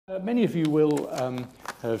Many of you will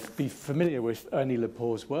be familiar with Ernie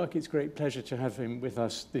Lepore's work. It's a great pleasure to have him with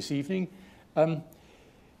us this evening.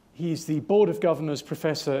 He's the Board of Governors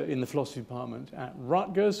Professor in the Philosophy Department at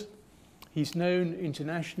Rutgers. He's known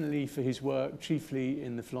internationally for his work chiefly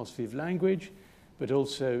in the philosophy of language, but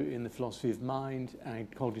also in the philosophy of mind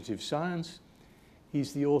and cognitive science.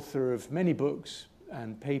 He's the author of many books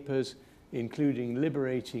and papers, including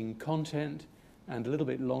Liberating Content, and a little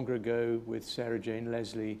bit longer ago with Sarah Jane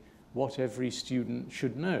Leslie, What Every Student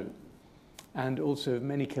Should Know, and also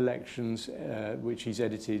many collections which he's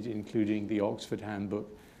edited, including the Oxford Handbook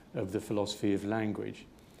of the Philosophy of Language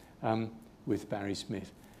with Barry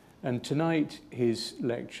Smith. And tonight his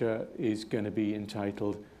lecture is going to be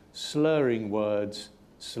entitled Slurring Words,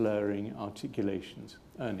 Slurring Articulations.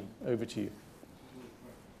 Ernie, over to you.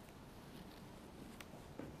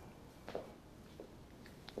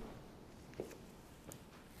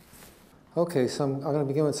 Okay, so I'm going to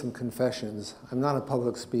begin with some confessions. I'm not a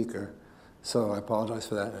public speaker, so I apologize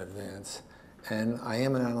for that in advance. And I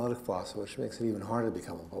am an analytic philosopher, which makes it even harder to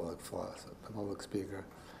become a public speaker.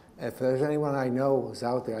 If there's anyone I know who's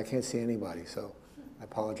out there, I can't see anybody, so I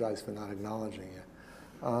apologize for not acknowledging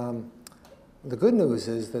you. The good news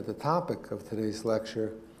is that the topic of today's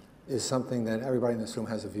lecture is something that everybody in this room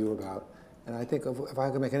has a view about. And I think if I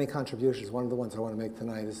could make any contributions, one of the ones I want to make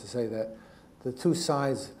tonight is to say that the two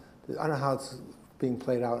sides, I don't know how it's being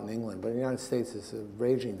played out in England, but in the United States it's a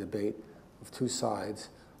raging debate of two sides.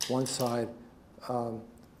 One side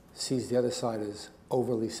sees the other side as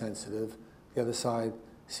overly sensitive. The other side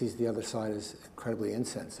sees the other side as incredibly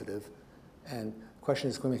insensitive. And the question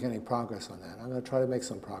is, can we make any progress on that? I'm going to try to make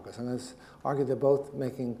some progress. I'm going to argue they're both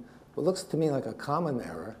making what looks to me like a common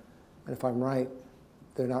error. And if I'm right,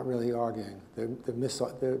 they're not really arguing. They've missed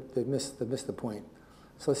the point.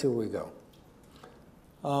 So let's see where we go.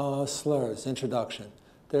 Slurs, introduction.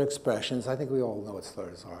 They're expressions. I think we all know what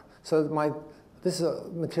slurs are. So this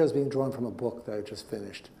material is being drawn from a book that I just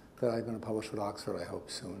finished that I'm going to publish with Oxford, I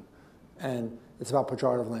hope, soon. And it's about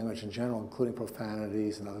pejorative language in general, including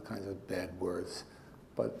profanities and other kinds of bad words.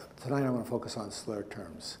 But tonight I'm going to focus on slur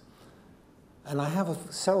terms. And I have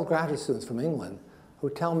several graduate students from England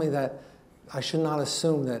who tell me that I should not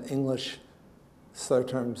assume that English slur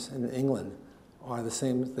terms in England are the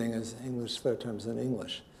same thing as English slur terms in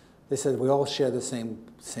English. They said we all share the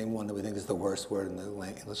same one that we think is the worst word in the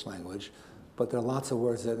English language, but there are lots of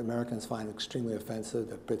words that Americans find extremely offensive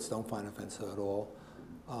that Brits don't find offensive at all.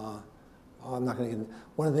 I'm not going to get into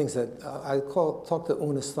one of the things that I talked to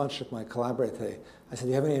Una Slunchik, my collaborator today. I said, do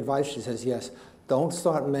you have any advice? She says, yes. Don't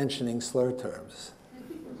start mentioning slur terms,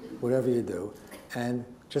 whatever you do. And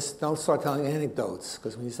just don't start telling anecdotes,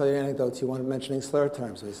 because when you tell your anecdotes, you want to mentioning slur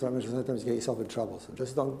terms. When you start mentioning slur terms, you get yourself in trouble. So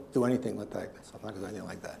just don't do anything with that. So I'm not going to do anything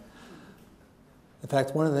like that. In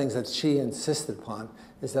fact, one of the things that she insisted upon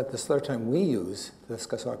is that the slur term we use to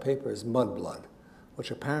discuss our paper is mudblood,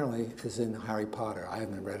 which apparently is in Harry Potter. I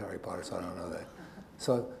haven't read Harry Potter, so I don't know that.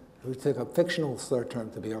 So we take a fictional slur term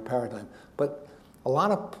to be our paradigm. But a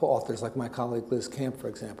lot of authors, like my colleague Liz Camp, for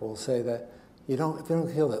example, will say that if you don't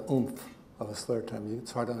feel the oomph of a slur term,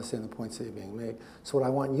 it's hard to understand the points that are being made. So what I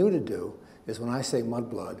want you to do is when I say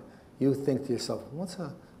mudblood, you think to yourself,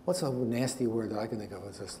 what's a nasty word that I can think of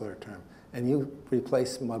as a slur term? And you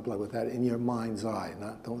replace mudblood with that in your mind's eye.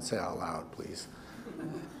 Don't say it out loud, please.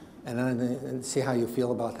 And see how you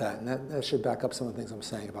feel about that. And that should back up some of the things I'm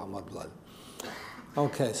saying about mudblood.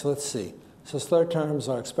 Okay, so let's see. So slur terms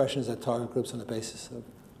are expressions that target groups on the basis of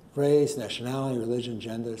race, nationality, religion,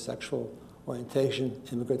 gender, sexual orientation,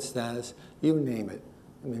 immigrant status, you name it.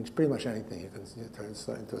 I mean, it's pretty much anything you can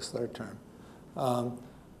turn into a slur term.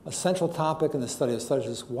 A central topic in the study of slurs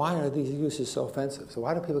is why are these uses so offensive? So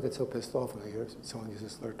why do people get so pissed off when they hear someone use a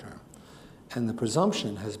slur term? And the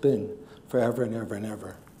presumption has been forever and ever and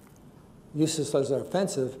ever. Uses of slurs are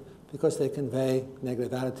offensive because they convey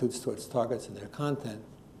negative attitudes towards targets and their content.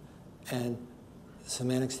 And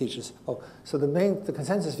semantics teaches, so the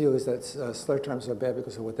consensus view is that slur terms are bad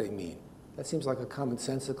because of what they mean. That seems like a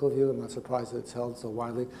commonsensical view. I'm not surprised that it's held so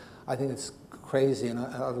widely. I think it's crazy and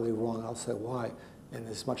utterly wrong. I'll say why in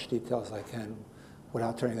as much detail as I can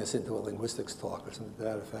without turning this into a linguistics talk or something to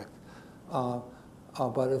that effect.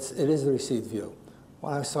 But it is the received view.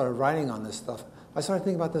 When I started writing on this stuff, I started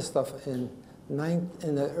thinking about this stuff in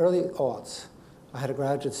the early aughts. I had a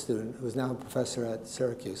graduate student who is now a professor at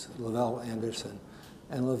Syracuse, Lavelle Anderson.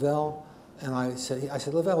 And Lavelle and I said,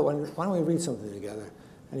 Lavelle, why don't we read something together?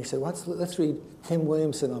 And he said, let's read Tim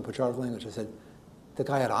Williamson on pejorative language. I said, the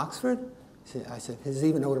guy at Oxford? I said, does he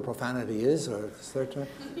even know what a profanity is or a slur term?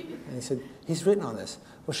 And he said, he's written on this.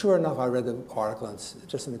 Well, sure enough, I read the article, and it's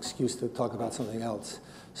just an excuse to talk about something else.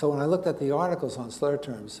 So when I looked at the articles on slur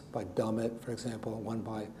terms by Dummett, for example, and one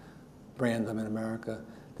by Brandom in America,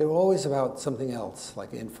 they were always about something else,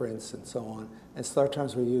 like inference and so on. And slur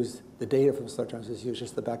terms were used, the data from slur terms was used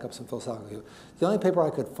just to back up some philosophical view. The only paper I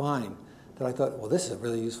could find that I thought, well, this is a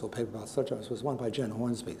really useful paper about slur terms was one by Jen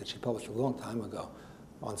Hornsby that she published a long time ago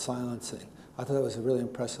on silencing. I thought that was a really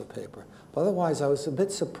impressive paper. But otherwise, I was a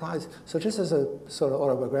bit surprised. So just as a sort of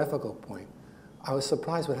autobiographical point, I was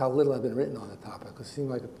surprised with how little had been written on the topic, because it seemed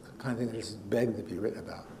like the kind of thing that just begged to be written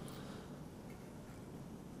about.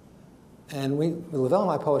 And Lavelle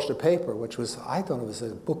and I published a paper, which was, I thought it was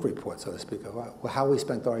a book report, so to speak, of how we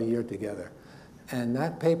spent our year together. And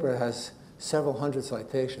that paper has several hundred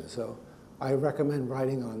citations, so I recommend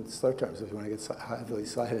writing on slur terms if you want to get heavily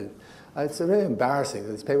cited. It's really embarrassing.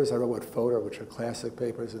 These papers I wrote with Fodor, which are classic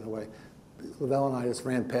papers in a way, Lavelle and I just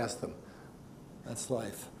ran past them. That's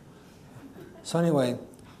life. So anyway,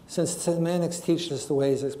 since semantics teaches us the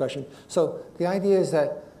ways of expression, so the idea is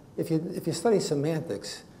that if you study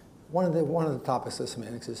semantics, one of the topics of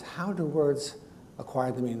semantics is how do words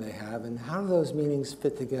acquire the meaning they have, and how do those meanings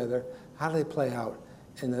fit together? How do they play out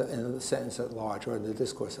in the sentence at large or in the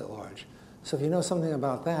discourse at large? So if you know something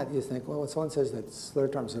about that, you think, well, when someone says that slur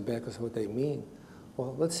terms are bad because of what they mean,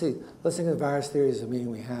 well, let's see. Let's think of the various theories of meaning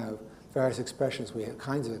we have, various expressions we have,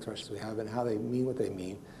 kinds of expressions we have, and how they mean what they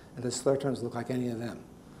mean. And does slur terms look like any of them?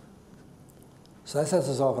 So that sets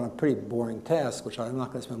us off on a pretty boring task, which I'm not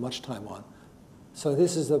going to spend much time on. So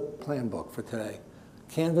this is the plan book for today.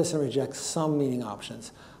 Canvass and reject some meaning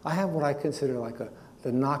options. I have what I consider like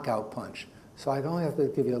the knockout punch. So I only have to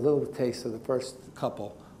give you a little taste of the first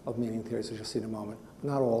couple of meaning theories, as you'll see in a moment.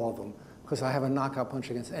 Not all of them, because I have a knockout punch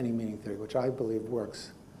against any meaning theory, which I believe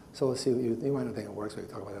works. So we'll see. You might not think it works, but we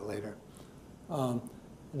can talk about it later.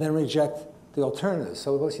 Then reject the alternatives.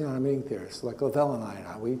 So we've seen on a meaning theorist, like Lavelle and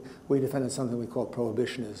I, we defended something we call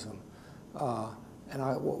prohibitionism.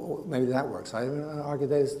 Maybe that works. I don't argue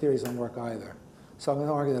those theories don't work either. So I'm going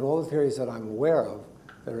to argue that all the theories that I'm aware of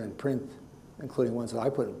that are in print, including ones that I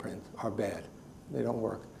put in print, are bad. They don't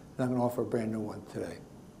work. And I'm going to offer a brand new one today,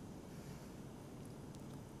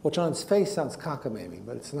 which on its face sounds cockamamie,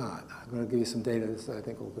 but it's not. I'm going to give you some data that I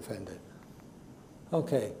think will defend it.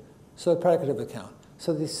 Okay, so the predicative account.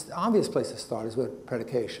 So the obvious place to start is with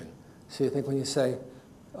predication. So you think when you say,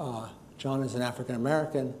 John is an African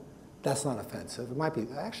American, that's not offensive. It might be,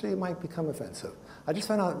 actually it might become offensive. I just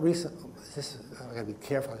found out recently, I gotta be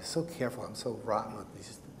careful, I'm so careful, I'm so rotten with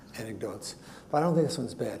these anecdotes. But I don't think this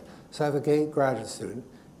one's bad. So I have a gay graduate student,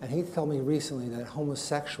 and he told me recently that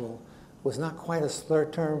homosexual was not quite a slur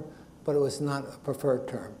term, but it was not a preferred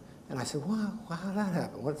term. And I said, wow, how did that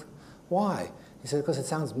happen? Why? He said, because it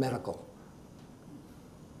sounds medical.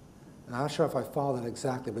 And I'm not sure if I follow that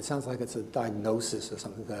exactly, but it sounds like it's a diagnosis or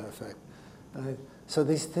something to that effect. So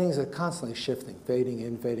these things are constantly shifting, fading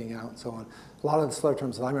in, fading out, and so on. A lot of the slur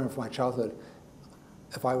terms that I remember from my childhood,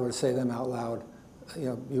 if I were to say them out loud,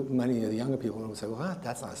 many of the younger people would say, well,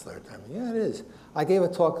 that's not a slur term. Yeah, it is. I gave a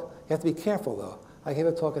talk, you have to be careful though. I gave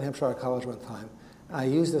a talk at Hampshire College one time, and I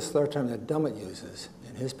used a slur term that Dummett uses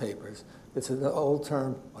in his papers. It's an old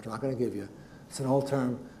term, which I'm not going to give you. It's an old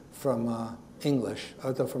term from English,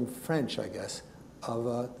 from French, I guess, of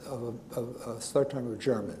a slur term of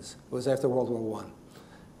Germans. It was after World War I.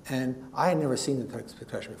 And I had never seen the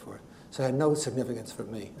expression before, so it had no significance for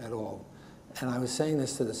me at all. And I was saying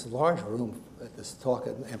this to this large room at this talk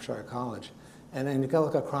at Hampshire College, and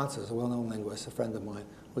Angelica Kranzis, a well-known linguist, a friend of mine,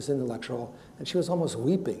 was in the lecture hall, and she was almost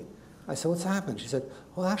weeping. I said, what's happened? She said,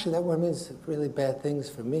 well, actually, that word means really bad things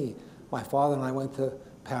for me. My father and I went to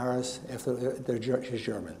Paris after, she's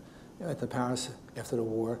German, went to Paris after the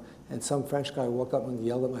war, and some French guy walked up and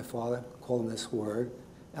yelled at my father, called him this word,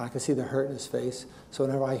 and I could see the hurt in his face. So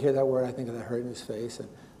whenever I hear that word, I think of the hurt in his face, and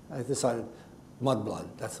I decided, mudblood,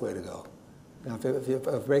 that's the way to go. Now, if you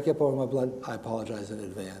break up over mudblood, I apologize in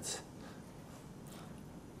advance.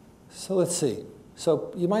 So let's see.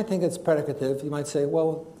 So you might think it's predicative. You might say,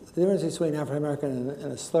 well, the difference between African-American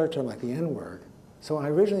and a slur term like the N-word. So when I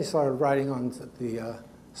originally started writing on the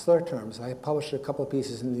slur terms, I published a couple of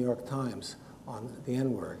pieces in the New York Times on the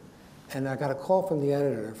N-word. And I got a call from the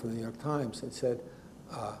editor from the New York Times that said,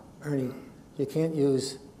 Ernie, you can't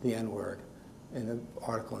use the N-word in the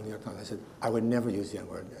article in the New York Times. I said, I would never use the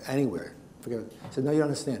N-word anywhere. Forget it. He said, no, you don't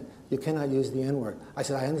understand. You cannot use the N-word. I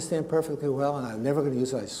said, I understand perfectly well, and I'm never going to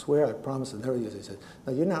use it. I swear, I promise I'll never use it. He said,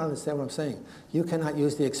 no, you don't understand what I'm saying. You cannot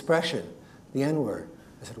use the expression, the N-word.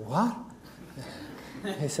 I said, what?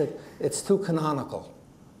 He said, it's too canonical.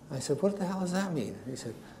 I said, what the hell does that mean? He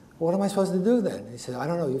said, what am I supposed to do then? He said, I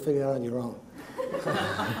don't know. You figure it out on your own.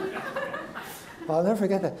 Well, I'll never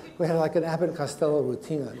forget that. We had like an Abbott and Costello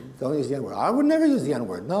routine. Don't use the N-word. I would never use the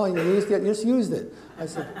N-word. No, you just used it. I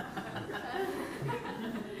said.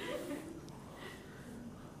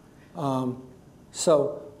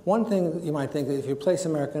 So one thing you might think that if you place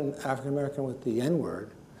African American with the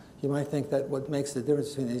N-word, you might think that what makes the difference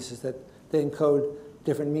between these is that they encode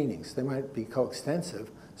different meanings. They might be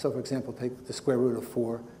coextensive. So for example, take the square root of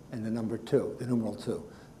 4 and the number 2, the numeral 2.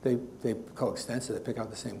 They coextensive, they pick out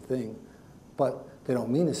the same thing, but they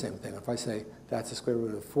don't mean the same thing. If I say that's the square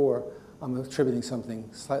root of 4, I'm attributing something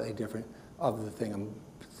slightly different of the thing I'm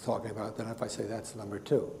talking about than if I say that's the number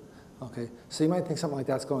 2. Okay? So you might think something like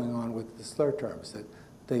that's going on with the slur terms, that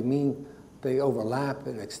they overlap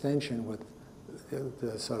in extension with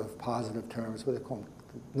the sort of positive terms, what they call them,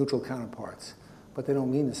 neutral counterparts, but they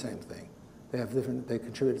don't mean the same thing. They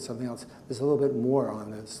contribute to something else. There's a little bit more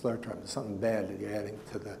on the slur term. There's something bad that you're adding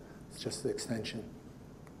to it's just the extension.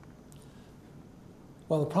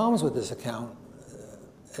 Well, the problems with this account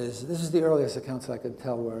this is the earliest accounts I could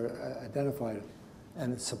tell were identified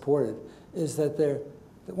and supported, is that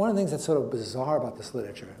one of the things that's sort of bizarre about this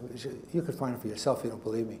literature, which you could find it for yourself if you don't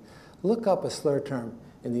believe me, look up a slur term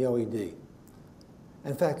in the OED.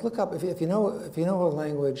 In fact, look up, if you know a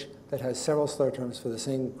language that has several slur terms for the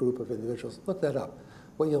same group of individuals, look that up.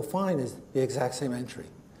 What you'll find is the exact same entry.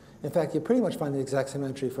 In fact, you pretty much find the exact same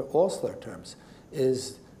entry for all slur terms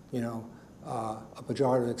is, a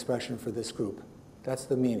pejorative expression for this group. That's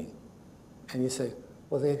the meaning. And you say,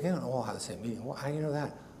 well, they don't all have the same meaning. Well, how do you know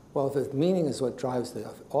that? Well, if the meaning is what drives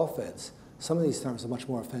the offense, some of these terms are much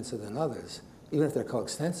more offensive than others, even if they're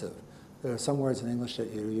coextensive. There are some words in English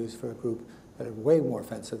that you use for a group that are way more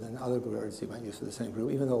offensive than other words you might use for the same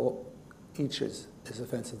group, even though each is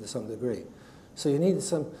offensive to some degree. So you need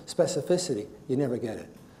some specificity. You never get it.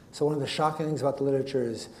 So one of the shocking things about the literature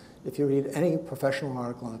is if you read any professional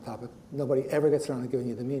article on the topic, nobody ever gets around to giving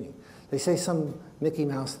you the meaning. They say some Mickey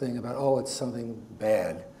Mouse thing about, oh, it's something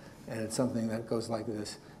bad, and it's something that goes like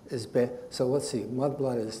this, is bad. So let's see,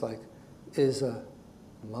 mudblood is a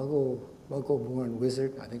muggle-born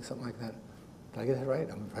wizard, I think something like that. Did I get that right?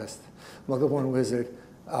 I'm impressed. Muggle-born wizard,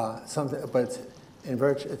 something, but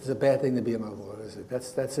it's a bad thing to be a muggle-born wizard.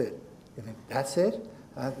 That's it. You think, that's it?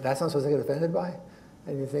 That's not supposed to get offended by?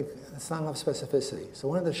 And you think, that's not enough specificity. So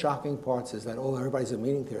one of the shocking parts is that, oh, everybody's a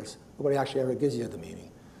meaning theorist. Nobody actually ever gives you the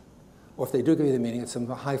meaning. Or if they do give you the meaning, it's some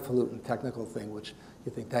highfalutin technical thing, which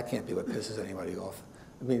you think, that can't be what pisses anybody off.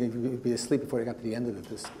 I mean, you'd be asleep before you got to the end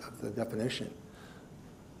of the definition.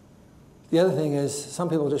 The other thing is, some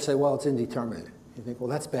people just say, well, it's indeterminate. You think, well,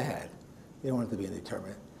 that's bad. You don't want it to be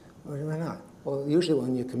indeterminate. Well, why not? Well, usually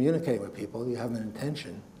when you communicate with people, you have an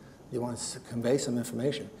intention. You want to convey some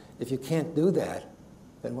information. If you can't do that,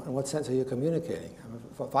 then in what sense are you communicating? I mean,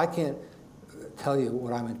 if I can't tell you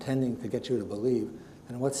what I'm intending to get you to believe,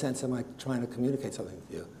 then in what sense am I trying to communicate something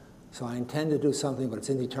to you? So I intend to do something, but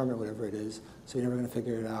it's indeterminate, whatever it is, so you're never going to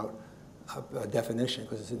figure it out, a definition,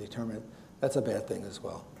 because it's indeterminate. That's a bad thing as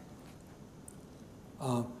well.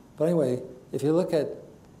 But anyway, if you look at,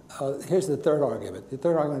 here's the third argument. The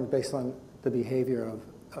third argument is based on the behavior of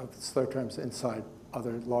slur terms inside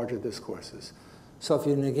other larger discourses. So if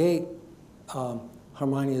you negate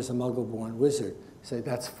Hermione is a muggle-born wizard, you say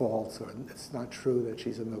that's false, or it's not true that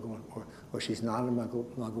she's a muggle-born, or she's not a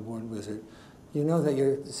muggle-born wizard. You know that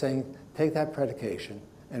you're saying, take that predication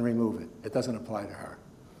and remove it. It doesn't apply to her.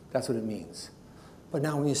 That's what it means. But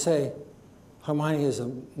now when you say Hermione is a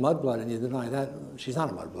mudblood and you deny that, she's not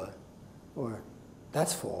a mudblood, or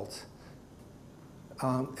that's false,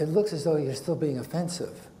 it looks as though you're still being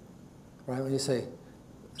offensive, right? When you say,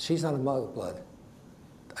 she's not a mudblood,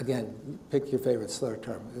 again, pick your favorite slur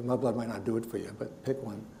term. Mudblood might not do it for you, but pick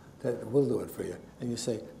one that will do it for you. And you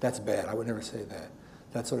say, that's bad, I would never say that.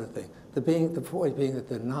 That sort of thing. The point being that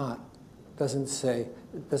they're not doesn't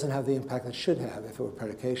have the impact it should have if it were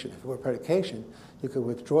predication. If it were predication, you could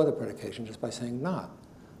withdraw the predication just by saying not.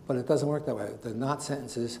 But it doesn't work that way. The not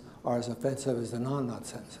sentences are as offensive as the non-not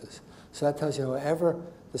sentences. So that tells you however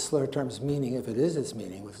the slur term's meaning, if it is its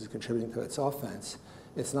meaning, which is contributing to its offense,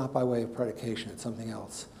 it's not by way of predication, it's something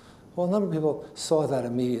else. Well, a number of people saw that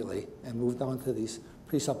immediately and moved on to these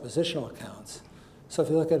presuppositional accounts. So if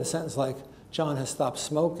you look at a sentence like, John has stopped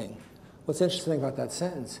smoking, what's interesting about that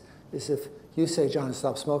sentence is if you say John has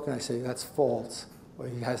stopped smoking, I say that's false, or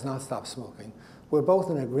he has not stopped smoking. We're both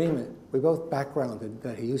in agreement. We both backgrounded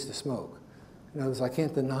that he used to smoke. In other words, I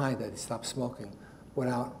can't deny that he stopped smoking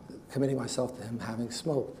without committing myself to him having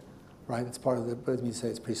smoked, right? It's part of the, but it means to say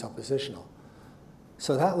it's presuppositional.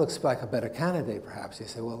 So that looks like a better candidate, perhaps. You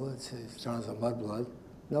say, well, John's a mudblood.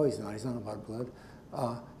 No, he's not. He's not a mudblood.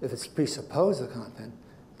 If it's presuppose the content,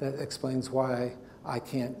 that explains why I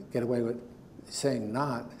can't get away with saying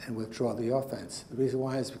not and withdraw the offense. The reason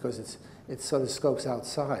why is because it sort of scopes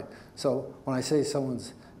outside. So when I say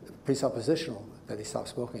someone's presuppositional that he stopped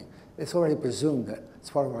smoking, it's already presumed that it's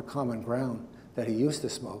part of our common ground that he used to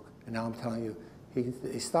smoke, and now I'm telling you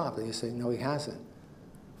he stopped, and you say, no, he hasn't.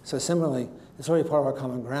 So similarly, it's already part of our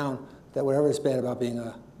common ground that whatever is bad about being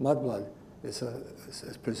a mudblood is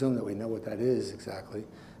presumed that we know what that is exactly.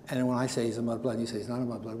 And when I say he's a mudblood, and you say he's not a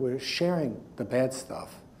mudblood, we're sharing the bad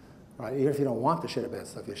stuff, right? Even if you don't want to share the bad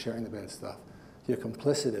stuff, you're sharing the bad stuff. You're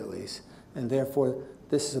complicit at least, and therefore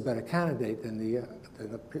this is a better candidate than the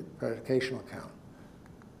predicational account.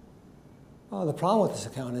 Well, the problem with this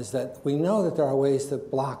account is that we know that there are ways to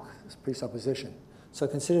block this presupposition. So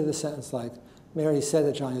consider the sentence like, Mary said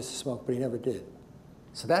that John used to smoke, but he never did.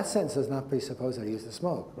 So that sentence does not presuppose that he used to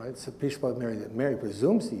smoke, right? It's a presuppose that Mary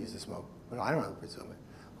presumes he used to smoke, but I don't have to presume it.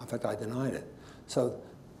 In fact, I denied it. So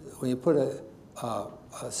when you put a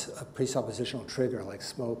presuppositional trigger like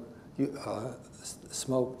smoke,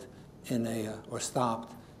 smoked in a or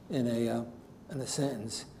stopped in a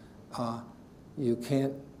sentence, you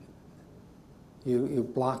can't. You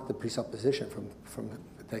block the presupposition from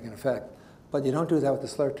taking effect, but you don't do that with the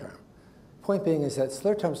slur term. Point being is that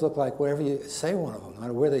slur terms look like wherever you say one of them, no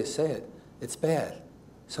matter where they say it, it's bad.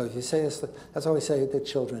 So if you say this, that's why we say to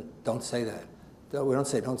children, don't say that. We don't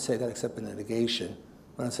say that except in a negation.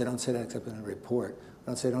 We don't say that except in a report. We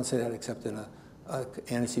don't say that except in an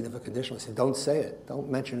antecedent of a condition. We say don't say it. Don't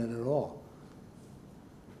mention it at all.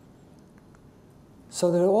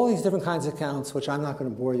 So there are all these different kinds of accounts, which I'm not going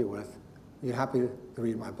to bore you with. You're happy to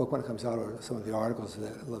read my book when it comes out, or some of the articles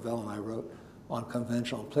that Lavelle and I wrote on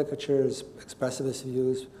conventional implicatures, expressivist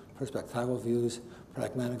views, perspectival views,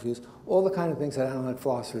 pragmatic views, all the kind of things that analytic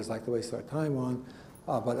philosophers like to waste their time on,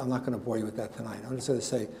 but I'm not going to bore you with that tonight. I'm just going to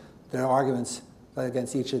say there are arguments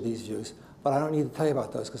against each of these views, but I don't need to tell you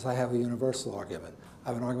about those because I have a universal argument. I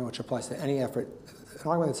have an argument which applies to any effort, an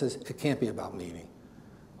argument that says it can't be about meaning.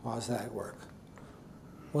 How does that work?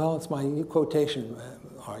 Well, it's my quotation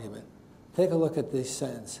argument. Take a look at this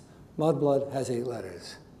sentence. Mudblood has 8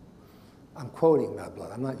 letters. I'm quoting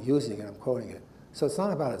Mudblood. I'm not using it, I'm quoting it. So it's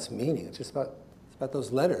not about its meaning, it's just about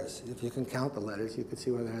those letters. If you can count the letters, you can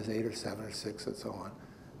see whether it has 8 or 7 or 6 and so on,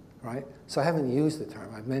 right? So I haven't used the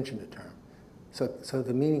term, I've mentioned the term. So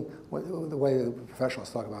the meaning, the way the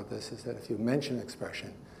professionals talk about this is that if you mention an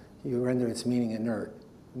expression, you render its meaning inert.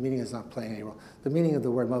 The meaning is not playing any role. The meaning of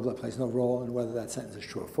the word mudblood plays no role in whether that sentence is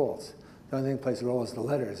true or false. The only thing that plays a role is the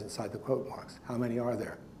letters inside the quote marks. How many are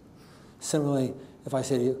there? Similarly, if I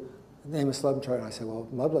say to you, name a slur term, and I say, well,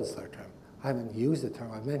 mudblood's slur term. I haven't used the term,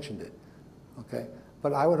 I've mentioned it. Okay?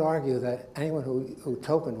 But I would argue that anyone who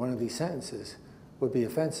tokened one of these sentences would be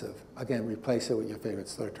offensive. Again, replace it with your favorite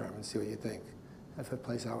slur term and see what you think, if it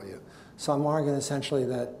plays out with you. So I'm arguing essentially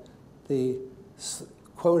that the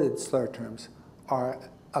quoted slur terms are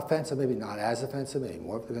offensive, maybe not as offensive, maybe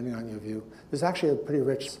more, depending on your view. There's actually a pretty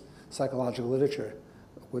rich psychological literature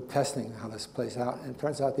with testing how this plays out, and it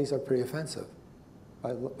turns out these are pretty offensive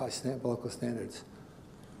by local standards.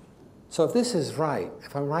 So if this is right,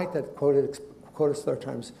 if I'm right that quoted slur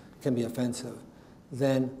terms can be offensive,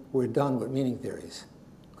 then we're done with meaning theories.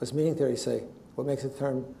 Because meaning theories say what makes a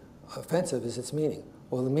term offensive is its meaning.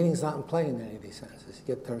 Well, the meaning's not in play in any of these sentences.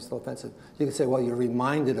 You get terms still offensive. You could say, well, you're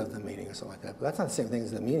reminded of the meaning or something like that. But that's not the same thing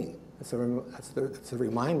as the meaning. It's the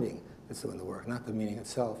reminding that's doing the work, not the meaning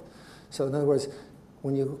itself. So in other words,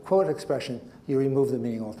 when you quote an expression, you remove the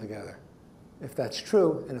meaning altogether. If that's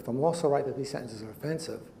true, and if I'm also right that these sentences are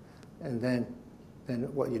offensive, and then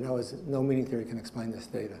what you know is that no meaning theory can explain this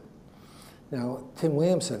data. Now, Tim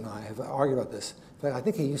Williamson and I have argued about this. In fact, I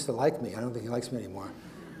think he used to like me. I don't think he likes me anymore.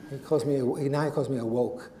 Now he calls me a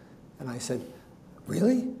woke. And I said,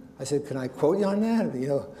 really? I said, can I quote you on that? You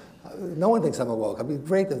know, no one thinks I'm a woke. I'd be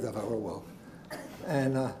great if I were woke.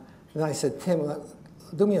 And then I said, Tim,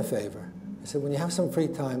 do me a favor. I said, when you have some free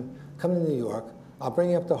time, come to New York. I'll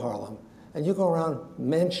bring you up to Harlem. And you go around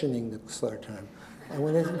mentioning the slur term. And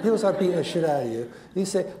when people start beating the shit out of you, you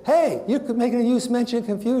say, hey, you're making a use, mention,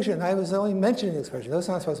 confusion. I was only mentioning the expression. Those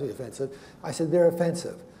aren't supposed to be offensive. I said, they're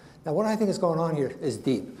offensive. Now, what I think is going on here is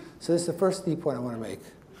deep. So this is the first deep point I want to make.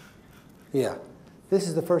 Yeah, this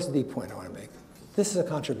is the first deep point I want to make. This is a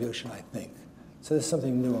contribution, I think. So this is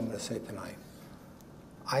something new I'm going to say tonight.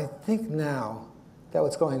 I think now that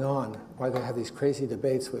what's going on, why they have these crazy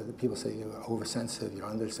debates where people say you're oversensitive, you're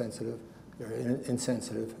undersensitive, you're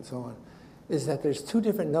insensitive, and so on, is that there's 2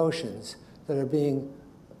 different notions that are being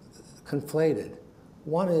conflated.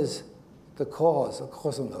 One is the cause, a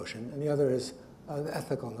causal notion, and the other is an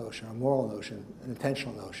ethical notion, a moral notion, an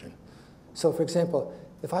intentional notion. So for example,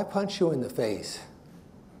 if I punch you in the face,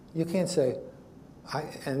 you can't say,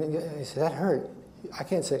 and you say, that hurt. I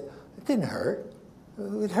can't say, it didn't hurt.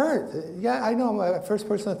 It hurt. Yeah, I know, I'm a first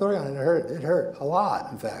person authority on it. It hurt. It hurt a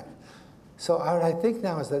lot, in fact. So what I think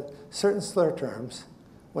now is that certain slur terms,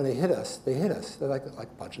 when they hit us, they hit us. They're like a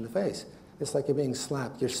punch in the face. It's like you're being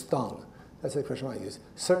slapped. You're stung. That's the expression I use.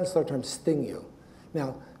 Certain slur terms sting you.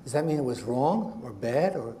 Now, does that mean it was wrong or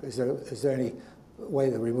bad, or is there any way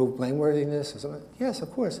to remove blameworthiness or something? Yes, of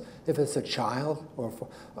course. If it's a child,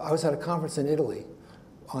 I was at a conference in Italy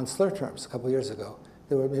on slur terms a couple of years ago.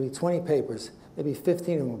 There were maybe 20 papers, maybe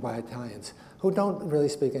 15 of them were by Italians, who don't really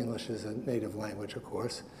speak English as a native language, of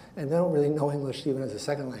course, and they don't really know English even as a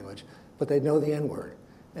second language, but they know the N-word.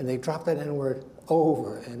 And they drop that N-word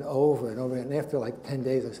over and over and over. And after like 10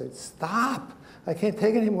 days, I said, stop. I can't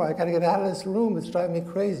take it anymore. I got to get out of this room. It's driving me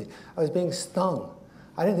crazy. I was being stung.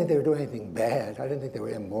 I didn't think they were doing anything bad. I didn't think they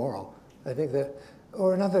were immoral. I think that,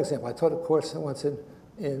 or another example, I taught a course once in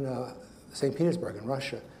St. Petersburg in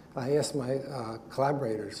Russia. I asked my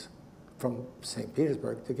collaborators from St.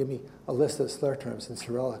 Petersburg to give me a list of slur terms in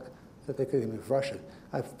Cyrillic that they could give me for Russian.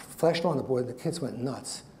 I flashed on the board, the kids went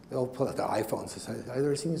nuts. They all pulled out their iPhones and said, I've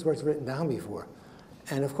never seen these words written down before.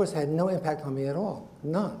 And of course, it had no impact on me at all.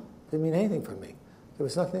 None. Didn't mean anything for me. There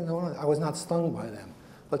was nothing going on. I was not stung by them.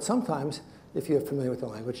 But sometimes, if you're familiar with the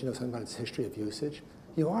language, you know something about its history of usage,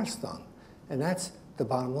 you are stung. And that's the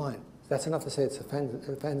bottom line. That's enough to say it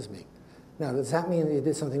offends me. Now, does that mean that you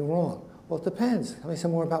did something wrong? Well, it depends. Tell me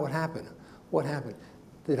some more about what happened. What happened?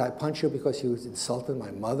 Did I punch you because you insulted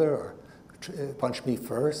my mother, or punched me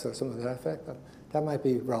first, or something to that effect? That might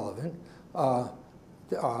be relevant. In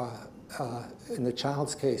the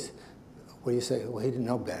child's case, where you say, well, he didn't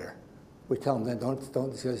know better. We tell him then, don't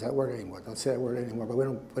use that word anymore. Don't say that word anymore. But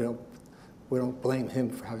we don't blame him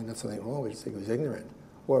for having done something wrong. We just think he was ignorant.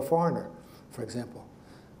 Or a foreigner, for example.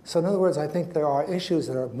 So in other words, I think there are issues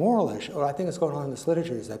that are moral issues, or I think what's going on in this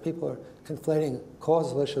literature is that people are conflating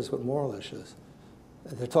causal issues with moral issues.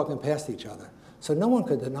 They're talking past each other. So no one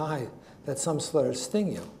could deny that some slurs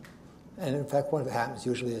sting you. And in fact, what happens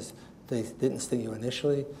usually is they didn't sting you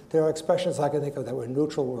initially. There are expressions I can think of that were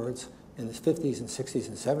neutral words in the 50s and 60s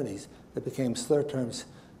and 70s that became slur terms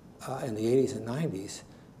in the 80s and 90s,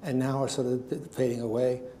 and now are sort of fading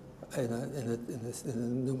away in the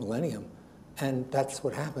new millennium. And that's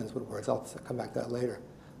what happens with words. I'll come back to that later.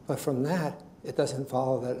 But from that, it doesn't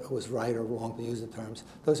follow that it was right or wrong to use the terms.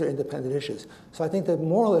 Those are independent issues. So I think the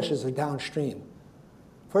moral issues are downstream.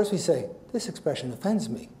 First we say, this expression offends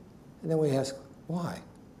me. And then we ask, why?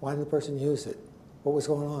 Why did the person use it? What was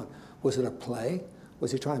going on? Was it a play?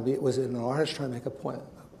 Was it an artist trying to make a point,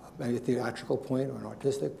 maybe a theatrical point or an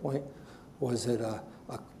artistic point? Was it a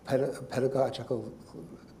pedagogical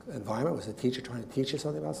environment? Was a teacher trying to teach you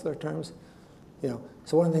something about slur terms? You know,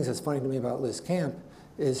 so one of the things that's funny to me about Liz Camp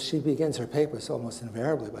is she begins her papers almost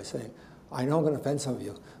invariably by saying, I know I'm going to offend some of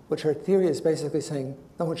you, which her theory is basically saying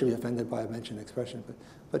no one should be offended by a mentioned expression.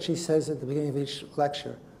 But she says at the beginning of each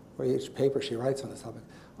lecture or each paper she writes on this topic,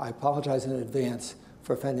 I apologize in advance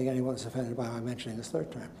for offending anyone who's offended by my mentioning a slur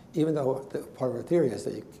term, even though part of her theory is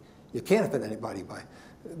that you can't offend anybody by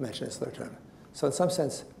mentioning a slur term. So in some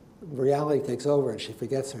sense, reality takes over and she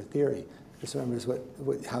forgets her theory. Just remembers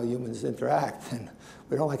how humans interact, and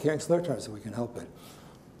we don't like hearing slur terms if we can help it.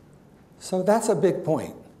 So that's a big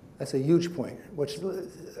point. That's a huge point, which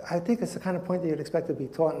I think is the kind of point that you'd expect to be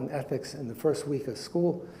taught in ethics in the first week of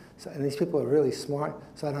school. So, and these people are really smart,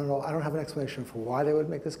 so I don't know. I don't have an explanation for why they would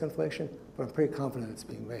make this conflation, but I'm pretty confident it's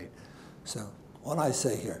being made. So what I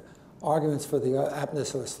say here, arguments for the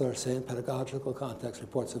aptness of a slur, say in pedagogical context,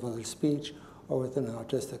 reports of other speech, or within an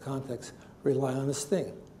artistic context, rely on a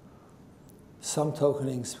sting. Some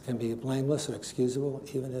tokenings can be blameless or excusable,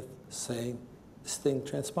 even if, say, sting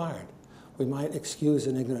transpired. We might excuse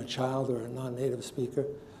an ignorant child or a non-native speaker,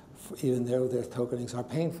 even though their tokenings are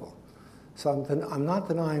painful. So I'm not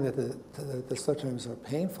denying that the slur terms are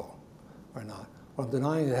painful or not. What I'm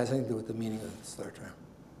denying it has anything to do with the meaning of the slur term.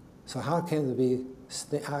 So how it came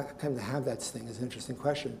to have that sting is an interesting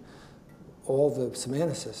question. All the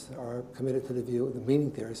semanticists are committed to the view, the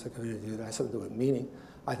meaning theorists are committed to the view that has something to do with meaning.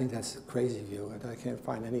 I think that's a crazy view, and I can't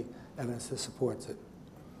find any evidence that supports it.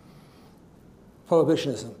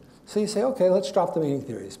 Prohibitionism. So you say, okay, let's drop the meaning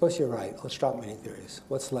theories. Suppose you're right, let's drop meaning theories.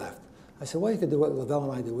 What's left? I said, well, you could do what Lavelle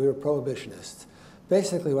and I did. We were prohibitionists.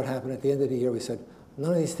 Basically what happened at the end of the year, we said,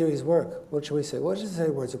 none of these theories work. What should we say? Well, let's just say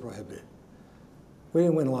words are prohibited. We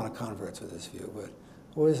didn't win a lot of converts with this view, but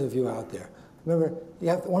what is the view out there? Remember,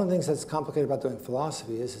 one of the things that's complicated about doing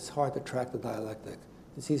philosophy is it's hard to track the dialectic.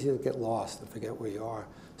 It's easy to get lost and forget where you are.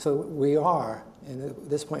 So we are, at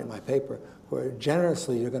this point in my paper, where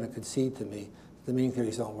generously you're going to concede to me the meaning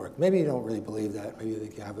theories don't work. Maybe you don't really believe that. Maybe you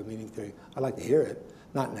think you have a meaning theory. I'd like to hear it.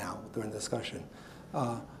 Not now, during the discussion.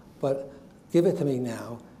 But give it to me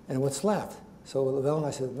now, and what's left? So Lavelle and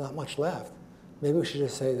I said, not much left. Maybe we should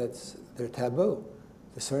just say that they're taboo.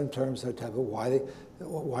 There's certain terms that are taboo.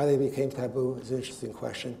 Why they became taboo is an interesting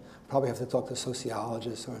question. Probably have to talk to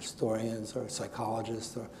sociologists or historians or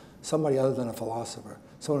psychologists or somebody other than a philosopher.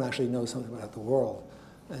 Someone who actually knows something about the world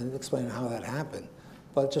and explain how that happened.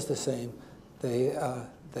 But just the same,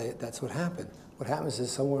 that's what happened. What happens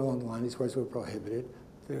is somewhere along the line, these words were prohibited.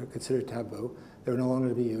 They were considered taboo. They were no longer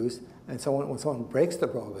to be used. And when someone breaks the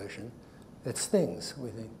prohibition, it stings, we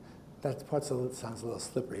think. That part sounds a little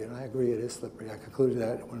slippery, and I agree it is slippery. I concluded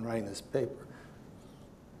that when writing this paper.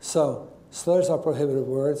 So slurs are prohibited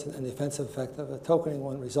words, and the offensive effect of a tokening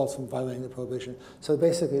one results from violating the prohibition. So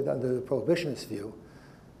basically, under the prohibitionist view,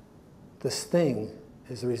 the sting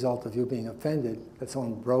is the result of you being offended that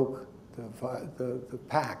someone broke the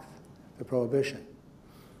pact, the prohibition.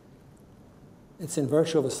 It's in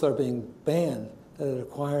virtue of a slur being banned that it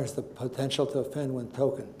acquires the potential to offend when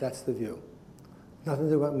tokened. That's the view. Nothing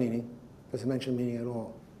to do about meaning. Doesn't mention meaning at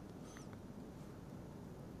all.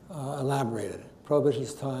 Elaborated.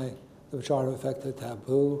 Prohibitions tie the pejorative effect to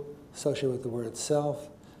taboo associated with the word itself.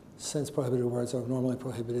 Since prohibited words are normally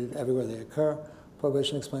prohibited everywhere they occur,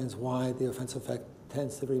 prohibition explains why the offensive effect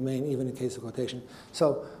tends to remain even in case of quotation.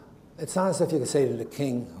 So it's not as if you could say to the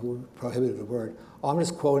king who prohibited a word, oh, I'm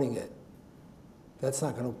just quoting it. That's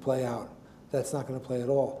not going to play out. That's not going to play at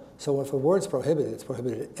all. So if a word's prohibited, it's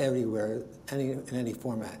prohibited everywhere, in any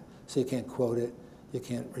format. So you can't quote it, you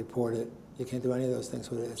can't report it, you can't do any of those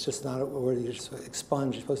things with it. It's just not a word you just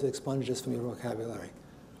expunge. You're supposed to expunge this from your vocabulary.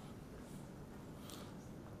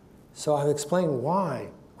 So I've explained why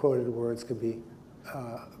quoted words could be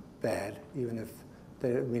bad, even if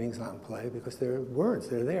the meaning's not in play, because they're words,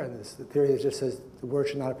 they're there. The theory just says the word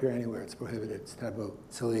should not appear anywhere. It's prohibited, it's taboo,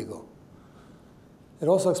 it's illegal. It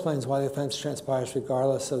also explains why the offense transpires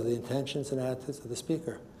regardless of the intentions and attitudes of the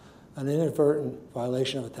speaker. An inadvertent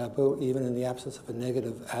violation of a taboo, even in the absence of a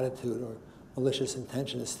negative attitude or malicious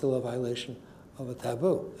intention, is still a violation of a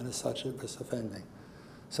taboo, and as such, it is offending.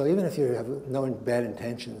 So even if you have no bad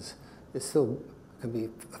intentions, it still can be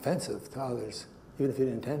offensive to others, even if you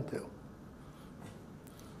didn't intend to.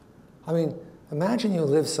 I mean, imagine you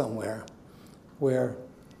live somewhere where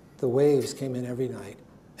the waves came in every night,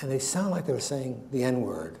 and they sound like they were saying the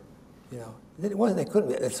N-word. You know, it wasn't. They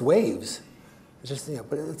couldn't. It's waves. It's just, you know,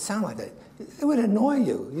 but it sounded like that. It would annoy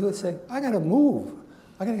you. You would say, "I got to move.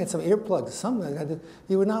 I got to get some earplugs, something."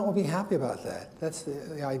 You would not be happy about that. That's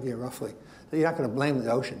the idea, roughly. You're not going to blame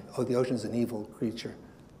the ocean. Oh, the ocean's an evil creature.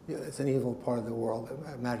 It's an evil part of the world.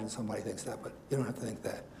 I imagine somebody thinks that, but you don't have to think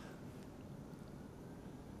that.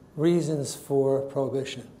 Reasons for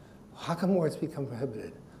prohibition. How come words become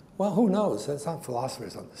prohibited? Well, who knows? That's not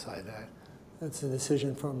philosophers don't decide that. That's a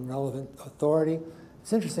decision from relevant authority.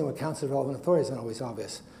 It's interesting what counts as relevant authority is not always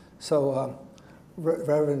obvious. So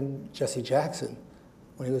Reverend Jesse Jackson,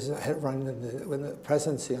 when he was running the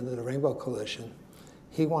presidency under the Rainbow Coalition,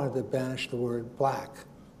 he wanted to banish the word black.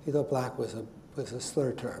 He thought black was a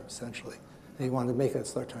slur term, essentially. And he wanted to make it a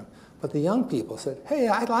slur term. But the young people said, hey,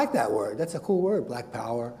 I like that word. That's a cool word, Black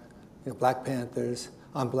Power, you know, Black Panthers,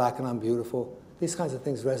 I'm black and I'm beautiful. These kinds of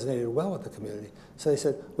things resonated well with the community. So they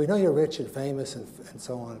said, we know you're rich and famous and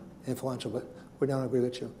so on, influential, but we don't agree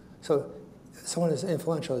with you. So someone as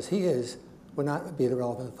influential as he is would not be the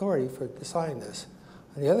relevant authority for deciding this.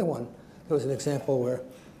 And the other one, there was an example where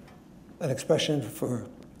an expression for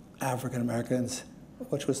African Americans,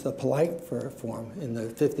 which was the polite form in the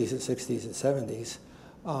 50s and 60s and 70s,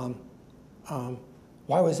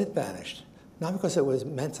 why was it banished? Not because it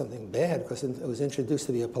meant something bad, because it was introduced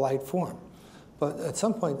to be a polite form. But at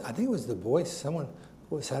some point, I think it was Du Bois, someone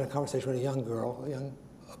was had a conversation with a young girl,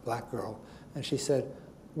 a black girl, and she said,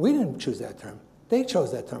 we didn't choose that term. They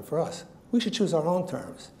chose that term for us. We should choose our own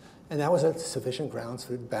terms. And that was sufficient grounds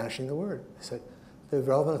for banishing the word. They said the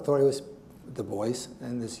relevant authority was Du Bois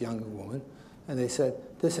and this young woman, and they said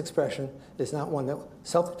this expression is not one that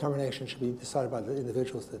self-determination should be decided by the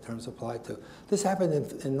individuals the terms apply to. This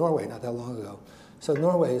happened in Norway not that long ago. So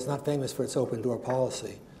Norway is not famous for its open door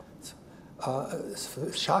policy.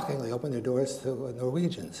 Shockingly opened their doors to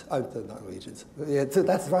Norwegians. The Norwegians. Yeah,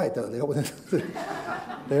 that's right, though. They opened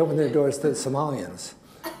their doors to Somalians.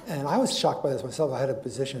 And I was shocked by this myself. I had a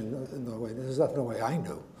position in Norway. There's not Norway I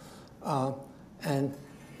knew. And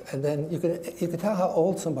then you could tell how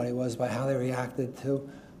old somebody was by how they reacted to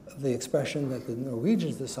the expression that the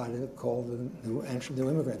Norwegians decided to call the new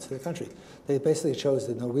immigrants to the country. They basically chose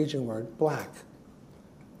the Norwegian word black.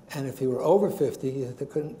 And if you were over 50, you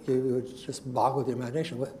would just boggle with your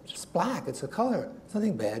imagination. Well, just black, it's a color. It's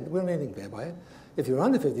nothing bad. We don't do anything bad by it. If you were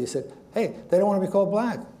under 50, you said, hey, they don't want to be called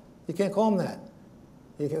black. You can't call them that.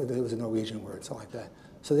 It was a Norwegian word, something like that.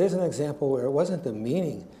 So there's an example where it wasn't the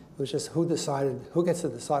meaning. It was just who gets to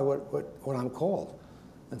decide what I'm called,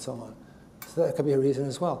 and so on. So that could be a reason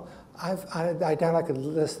as well. I doubt I could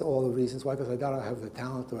list all the reasons why, because I doubt I have the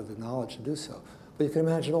talent or the knowledge to do so. But you can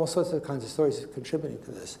imagine all sorts of kinds of stories contributing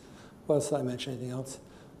to this. What else did I mention? Anything else?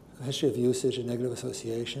 A history of usage and negative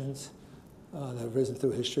associations that have risen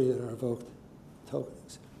through history that are evoked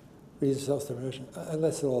tokens. Reasons of self-determination. I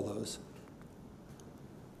listed all those.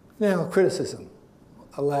 Now, criticism.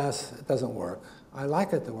 Alas, it doesn't work. I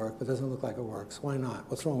like it to work, but it doesn't look like it works. Why not?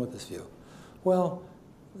 What's wrong with this view? Well,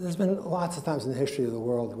 there's been lots of times in the history of the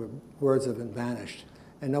world where words have been banished,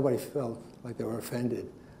 and nobody felt like they were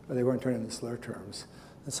offended, or they weren't turned into slur terms,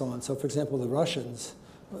 and so on. So, for example, the Russians,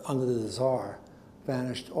 under the Tsar,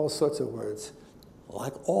 banished all sorts of words,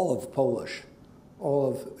 like all of Polish,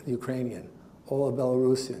 all of Ukrainian, all of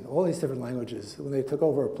Belarusian, all these different languages. When they took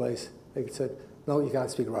over a place, they said, no, you got to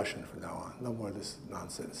speak Russian from now on. No more of this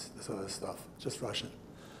nonsense, this other stuff, just Russian.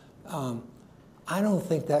 I don't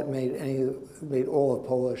think that made all of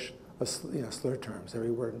Polish slur terms. Every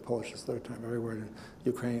word in Polish is a slur term. Every word in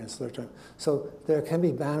Ukrainian is a slur term. So there can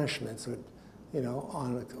be banishments,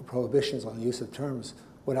 on prohibitions on the use of terms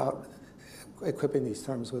without equipping these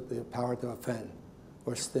terms with the power to offend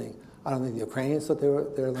or sting. I don't think the Ukrainians thought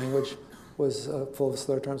their language was full of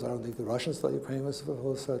slur terms. I don't think the Russians thought Ukrainian was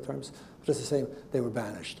full of slur terms. But just the same, they were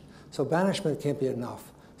banished. So banishment can't be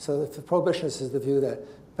enough. So if the prohibitionist is the view that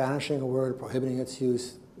banishing a word, prohibiting its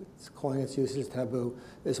use, calling its usage taboo,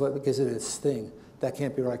 is what gives it its sting, that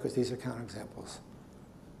can't be right because these are counterexamples.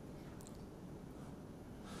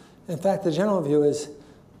 In fact, the general view is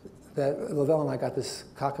that Lavelle and I got this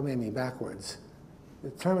cockamamie backwards.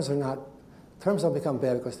 The terms don't become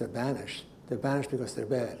bad because they're banished. They're banished because they're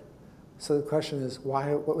bad. So the question is,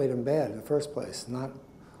 what made them bad in the first place? Not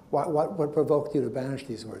what provoked you to banish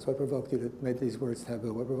these words? What provoked you to make these words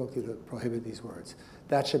taboo? What provoked you to prohibit these words?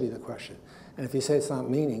 That should be the question. And if you say it's not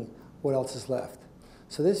meaning, what else is left?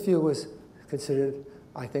 So this view was considered,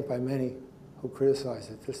 I think, by many who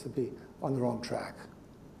criticized it, just to be on the wrong track.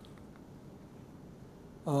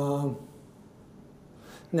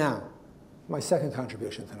 Now, my second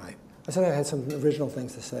contribution tonight. I said I had some original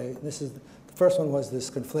things to say. The first one was this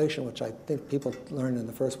conflation, which I think people learned in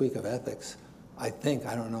the first week of ethics. I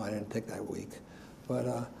don't know, I didn't take that week.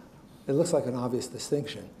 But it looks like an obvious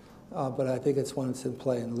distinction. But I think it's one that's in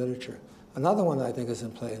play in literature. Another one that I think is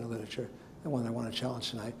in play in literature, and one I want to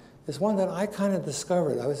challenge tonight, is one that I kind of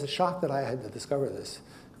discovered. I was shocked that I had to discover this,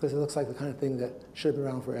 because it looks like the kind of thing that should have been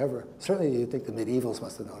around forever. Certainly you'd think the medievals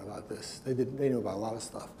must have known about this. They knew about a lot of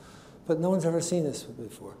stuff. But no one's ever seen this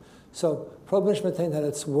before. So prohibition maintained that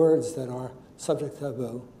it's words that are subject to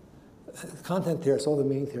taboo. Content theorists, all the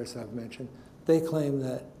meaning theorists I've mentioned, they claim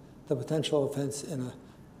that the potential offense in a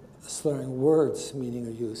slurring words meaning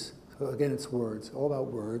or use, so again it's words, all about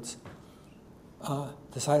words.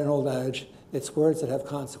 To cite an old adage, it's words that have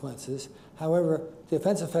consequences. However, the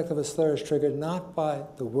offensive effect of a slur is triggered not by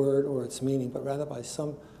the word or its meaning, but rather by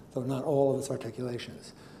some, though not all, of its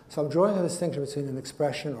articulations. So I'm drawing a distinction between an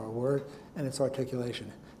expression or a word and its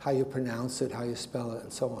articulation, how you pronounce it, how you spell it,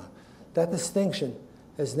 and so on. That distinction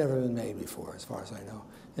has never been made before, as far as I know.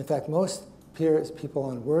 In fact, most people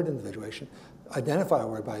on word individuation identify a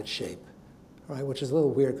word by its shape, right? Which is a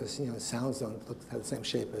little weird because sounds don't have the same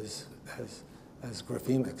shape as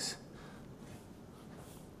graphemics.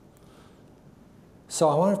 So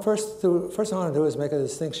I want to first thing I want to do is make a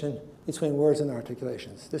distinction between words and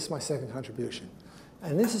articulations. This is my second contribution.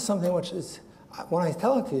 And this is something which is, when I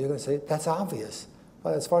tell it to you, you're going to say, that's obvious.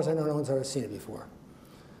 But as far as I know, no one's ever seen it before.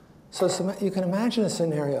 So you can imagine a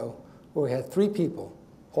scenario where we had three people,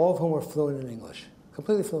 all of whom were fluent in English,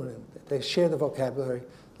 completely fluent in it. They shared the vocabulary,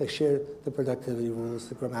 they shared the productivity rules,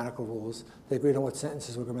 the grammatical rules, they agreed on what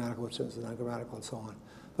sentences were grammatical, what sentences were non-grammatical, and so on.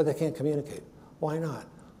 But they can't communicate. Why not?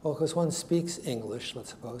 Well, because one speaks English, let's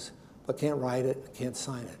suppose, but can't write it, can't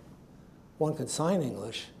sign it. One can sign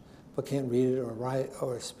English, but can't read it or write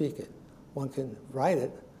or speak it. One can write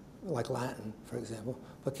it, like Latin, for example,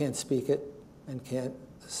 but can't speak it and can't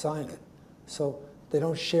sign it. So they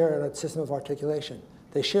don't share a system of articulation.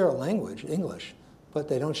 They share a language, English, but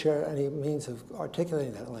they don't share any means of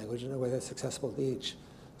articulating that language in a way that's accessible to each.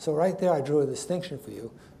 So right there, I drew a distinction for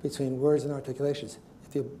you between words and articulations.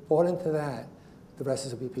 If you bought into that, the rest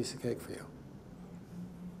is a piece of cake for you.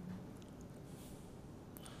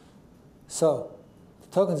 So the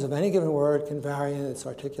tokens of any given word can vary in its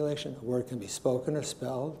articulation. A word can be spoken or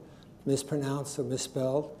spelled, mispronounced or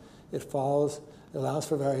misspelled. It allows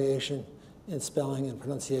for variation in spelling and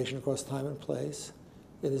pronunciation across time and place.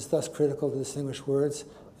 It is thus critical to distinguish words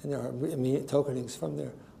and their immediate tokenings from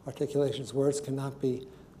their articulations. Words cannot be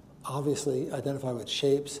obviously identified with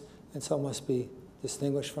shapes, and so must be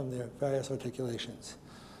distinguished from their various articulations.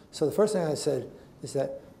 So the first thing I said is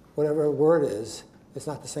that whatever a word is, it's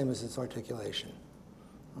not the same as its articulation.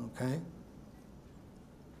 Okay?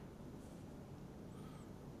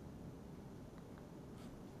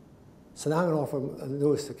 So now I'm going to offer a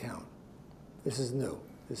newest account. This is new.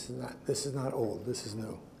 This is not old. This is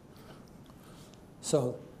new.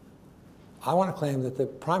 So I want to claim that the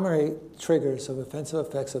primary triggers of offensive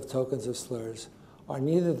effects of tokens of slurs are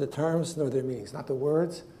neither the terms nor their meanings, not the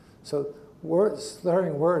words. So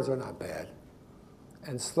slurring words are not bad,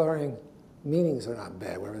 and slurring meanings are not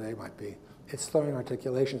bad, wherever they might be. It's slurring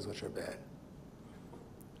articulations which are bad.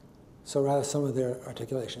 So rather, some of their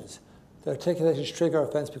articulations. The articulations trigger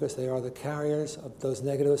offense because they are the carriers of those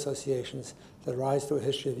negative associations that arise through a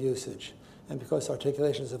history of usage. And because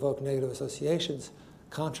articulations evoke negative associations,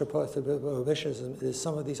 contrapart to prohibitionism, it is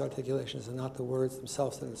some of these articulations and not the words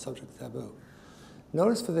themselves that are subject to taboo.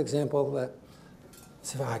 Notice, for example, that, let's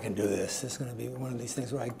see if I can do this. This is going to be one of these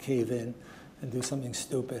things where I cave in and do something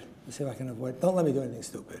stupid. Let's see if I can avoid. Don't let me do anything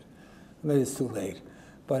stupid. Maybe it's too late.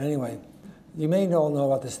 But anyway, you may all know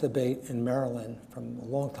about this debate in Maryland from a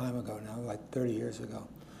long time ago now, like 30 years ago,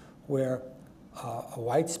 where a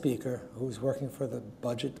white speaker who's working for the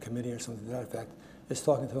budget committee or something to that effect is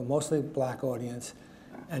talking to a mostly black audience,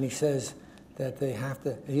 and he says that they have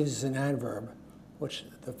to, he uses an adverb, which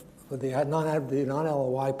the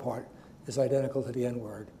non-LOY part is identical to the N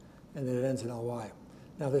word, and then it ends in LY.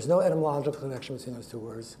 Now, there's no etymological connection between those two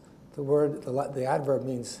words. The adverb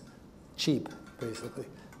means cheap, basically.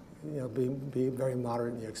 You know, be very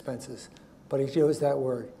moderate in your expenses. But he used that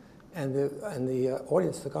word, and the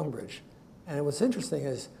audience took umbrage. And what's interesting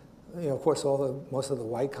is, you know, of course, most of the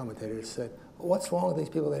white commentators said, "What's wrong with these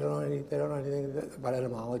people? They don't know anything about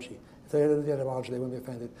etymology. If they knew the etymology, they wouldn't be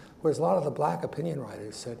offended." Whereas a lot of the black opinion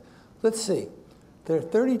writers said, "Let's see, there are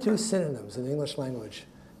 32 synonyms in the English language.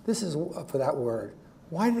 This is for that word.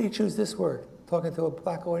 Why did he choose this word? Talking to a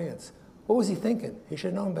black audience, what was he thinking? He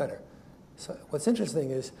should have known better." So what's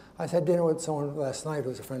interesting is, I had dinner with someone last night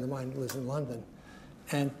who's a friend of mine who lives in London,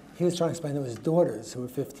 and he was trying to explain to his daughters, who were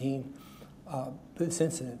 15, this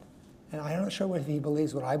incident. And I'm not sure whether he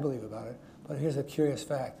believes what I believe about it, but here's a curious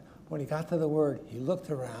fact. When he got to the word, he looked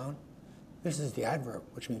around. This is the adverb,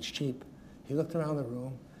 which means cheap. He looked around the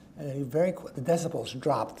room, and then the decibels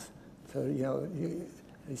dropped. So, you know,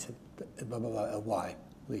 he said, blah, blah, blah, L-Y,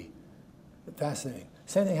 Lee. Fascinating.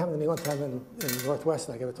 Same thing happened to me one time in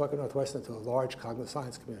Northwestern. I gave a talk at Northwestern to a large cognitive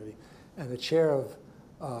science community. And the chair of,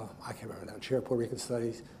 I can't remember now, chair of Puerto Rican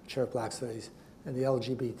Studies, chair of Black Studies, and the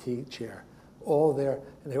LGBT chair, all there,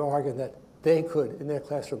 and they were arguing that they could, in their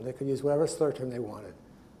classroom, they could use whatever slur term they wanted.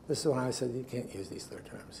 This is when I said, you can't use these slur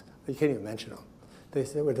terms. You can't even mention them.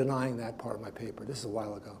 They were denying that part of my paper. This is a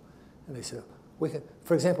while ago. And they said, we can,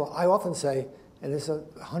 for example, I often say, and there's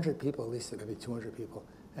 100 people, at least maybe 200 people,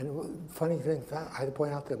 and funny thing, I had to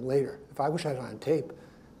point out to them later. If I wish I had it on tape,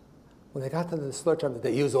 when they got to the slur term that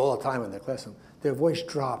they use all the time in their classroom, their voice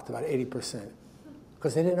dropped about 80%,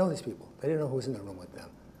 because they didn't know these people. They didn't know who was in the room with them.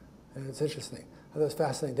 And it's interesting. It was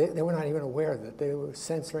fascinating. They were not even aware that they were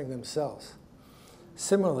censoring themselves.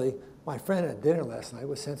 Similarly, my friend at dinner last night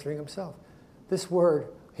was censoring himself. This word,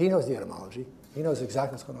 he knows the etymology. He knows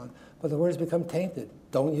exactly what's going on. But the word has become tainted.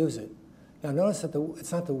 Don't use it. Now notice that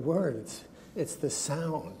it's not the word. It's the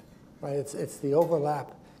sound, right? It's the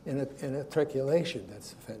overlap in articulation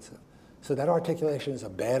that's offensive. So that articulation is a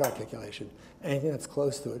bad articulation. Anything that's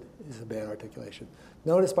close to it is a bad articulation.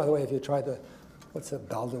 Notice, by the way, if you try to,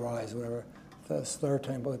 balderize, whatever, the slur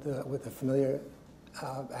term, but with the familiar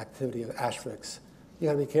activity of asterisks, you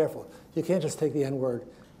got to be careful. You can't just take the N word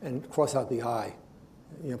and cross out the I,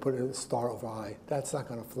 you know, put a star over I. That's not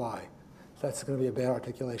going to fly. That's going to be a bad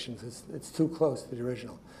articulation. It's too close to the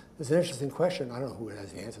original. There's an interesting question. I don't know who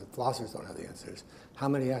has the answer. Philosophers don't have the answers. How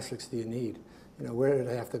many asterisks do you need? You know, where do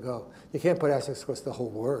they have to go? You can't put asterisks across the whole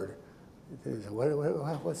word.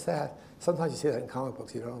 What's that? Sometimes you see that in comic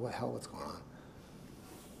books. You don't know what's going on.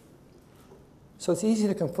 So it's easy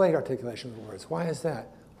to conflate articulation with words. Why is that?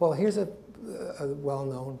 Well, here's a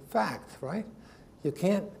well-known fact, right? You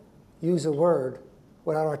can't use a word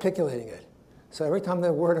without articulating it. So every time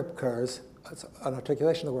the word occurs, an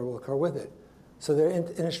articulation of the word will occur with it. So they're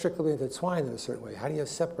inextricably intertwined in a certain way. How do you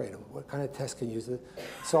separate them? What kind of test can you use?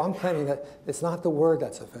 So I'm claiming that it's not the word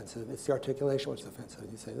that's offensive, it's the articulation which is offensive.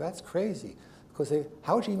 And you say, that's crazy. Because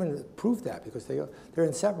how would you even prove that? Because they're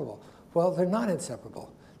inseparable. Well, they're not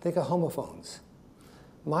inseparable. Think of homophones.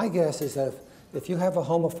 My guess is that if you have a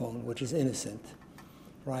homophone, which is innocent,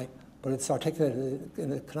 right, but it's articulated in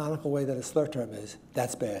the canonical way that a slur term is,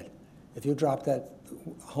 that's bad. If you drop that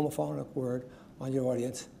homophonic word on your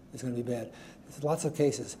audience, it's going to be bad. There's lots of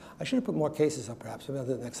cases. I should have put more cases up, perhaps. Maybe I'll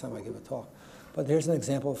do it next time I give a talk. But here's an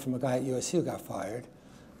example from a guy at USC who got fired.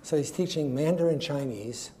 So he's teaching Mandarin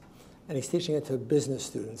Chinese, and he's teaching it to business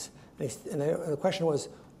students. And the question was,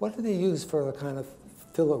 what do they use for a kind of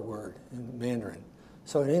filler word in Mandarin?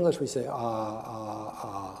 So in English, we say,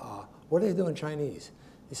 What do they do in Chinese?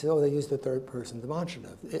 He said, oh, they use the third person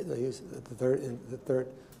demonstrative. They use the third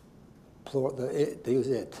plural, they use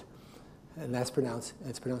it. And that's pronounced, and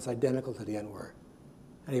it's pronounced identical to the N word.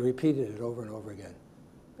 And he repeated it over and over again.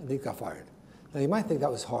 And he got fired. Now, you might think that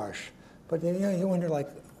was harsh, but then, you wonder, like,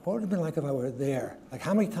 what would it have been like if I were there? Like,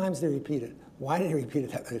 how many times did he repeat it? Why did he repeat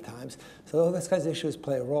it that many times? So all those kinds of issues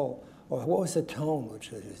play a role. Or what was the tone?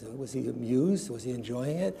 Was he amused? Was he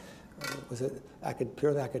enjoying it? Was it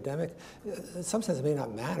purely academic? In some sense, it may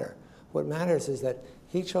not matter. What matters is that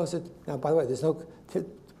he chose it. Now, by the way, there's no,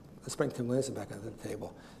 let's bring Tim Williamson back onto the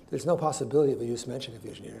table. There's no possibility of a use-mention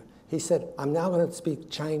confusion here. He said, I'm now going to speak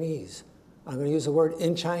Chinese. I'm going to use a word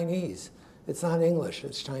in Chinese. It's not English,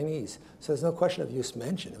 it's Chinese. So there's no question of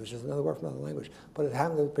use-mention. It was just another word from another language. But it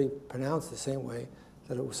happened to be pronounced the same way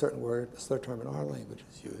that a certain word, a slur term in our language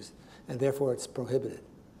is used. And therefore, it's prohibited,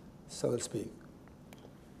 so to speak.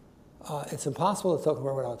 It's impossible to talk a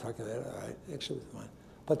word without articulating. All right, actually, fine.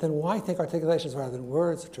 But then why think articulations rather than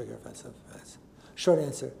words trigger offensive effects? Short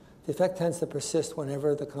answer. The effect tends to persist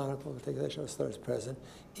whenever the canonical articulation of a slur is present,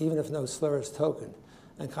 even if no slur is tokened.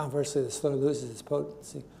 And conversely, the slur loses its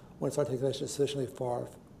potency when its articulation is sufficiently far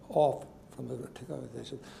off from the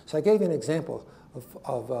articulation. So I gave you an example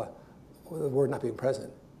of the word not being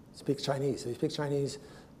present. Speak Chinese. If you speak Chinese,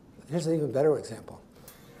 here's an even better example.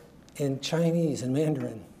 In Chinese, in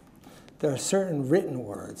Mandarin, there are certain written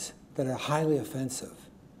words that are highly offensive,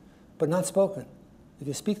 but not spoken. If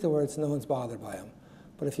you speak the words, no one's bothered by them.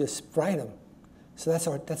 But if you write them, so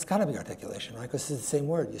that's got to be articulation, right? Because it's the same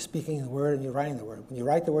word. You're speaking the word and you're writing the word. When you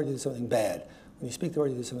write the word, you do something bad. When you speak the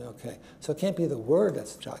word, you do something okay. So it can't be the word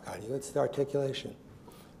that's got you. It's the articulation.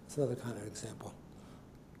 It's another kind of example.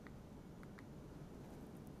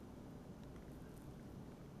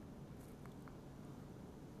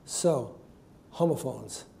 So,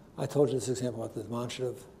 homophones. I told you this example about the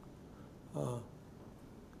demonstrative.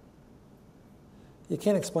 You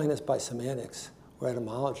can't explain this by semantics or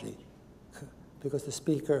etymology because the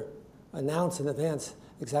speaker announced in advance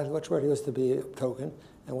exactly which word he was to be a token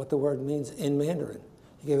and what the word means in Mandarin.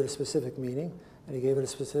 He gave it a specific meaning and he gave it a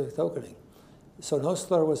specific tokening. So no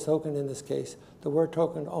slur was tokened in this case. The word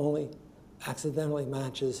token only accidentally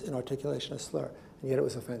matches in articulation a slur, and yet it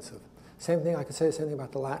was offensive. Same thing, I could say the same thing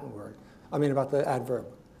about the Latin word. I mean, about the adverb,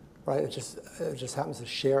 right? It just happens to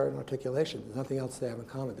share an articulation. There's nothing else they have in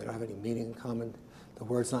common. They don't have any meaning in common. The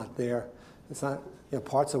word's not there. It's not,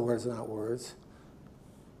 parts of words are not words.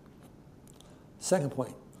 Second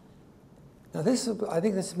point. Now I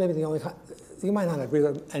think this is maybe the only, you might not agree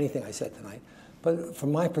with anything I said tonight, but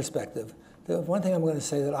from my perspective, the one thing I'm going to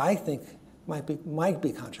say that I think might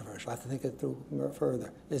be controversial, I have to think it through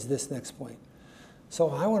further, is this next point. So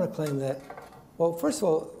I want to claim that, well, first of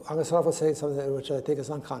all, I'm going to start off with saying something which I think is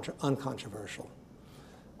uncontroversial.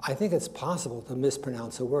 I think it's possible to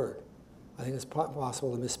mispronounce a word. I think it's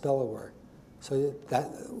possible to misspell a word. So that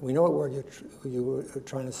we know what word you were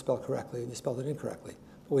trying to spell correctly and you spelled it incorrectly.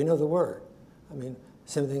 But we know the word. I mean,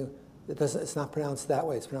 same thing, it's not pronounced that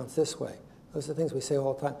way, it's pronounced this way. Those are things we say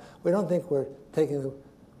all the time. We don't think we're taking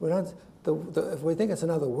if we think it's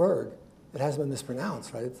another word, it hasn't been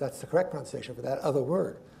mispronounced, right? That's the correct pronunciation for that other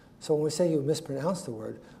word. So when we say you mispronounced the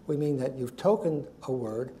word, we mean that you've tokened a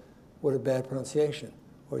word with a bad pronunciation,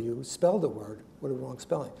 or you spelled a word with a wrong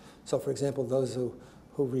spelling. So for example, those who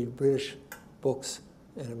read British books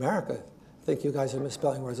in America think you guys are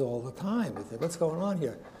misspelling words all the time. They think, what's going on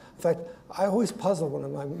here? In fact, I always puzzle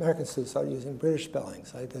when my American students start using British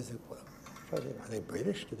spellings. I think, are they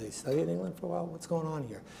British? Did they study in England for a while? What's going on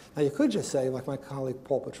here? Now, you could just say, like my colleague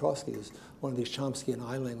Paul Petrovsky, who's one of these Chomsky and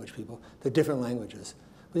I language people, they're different languages.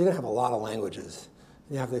 But you're going to have a lot of languages.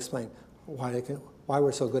 And you have to explain why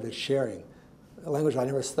we're so good at sharing. A language I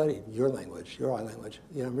never studied, your language, your I language.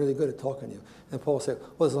 I'm really good at talking to you. And Paul said,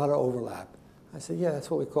 well, there's a lot of overlap. I said, yeah, that's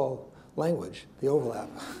what we call language, the overlap.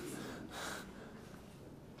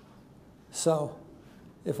 So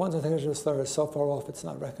if one's articulation of a slur is so far off it's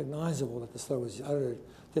not recognizable that the slur was uttered,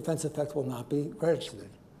 the offense effect will not be registered,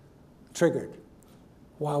 triggered.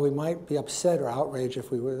 While we might be upset or outraged if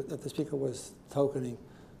the speaker was tokening,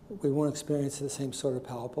 we won't experience the same sort of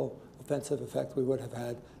palpable offensive effect we would have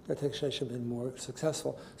had the articulation been more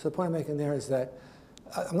successful. So the point I'm making there is that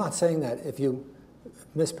I'm not saying that if you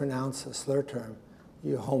mispronounce a slur term,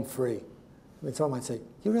 you're home free. I mean, someone might say,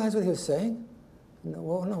 "You realize what he was saying?" No,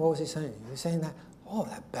 well, no, what was he saying? He was saying that, "Oh,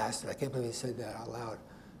 that bastard, I can't believe he said that out loud."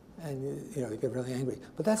 And you get really angry.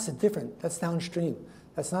 But that's that's downstream.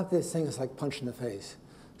 That's not this thing that's like punch in the face.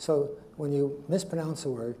 So when you mispronounce a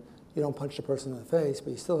word, you don't punch the person in the face,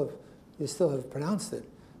 but you still have pronounced it.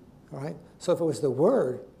 All right? So if it was the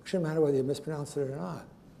word, it shouldn't matter whether you mispronounced it or not.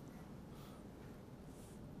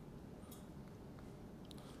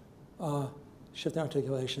 Shifting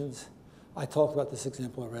articulations. I talked about this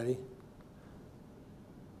example already.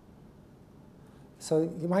 So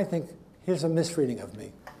you might think, here's a misreading of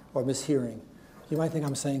me, or mishearing. You might think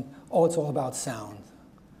I'm saying, oh, it's all about sound,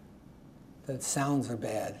 that sounds are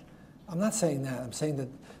bad. I'm not saying that. I'm saying that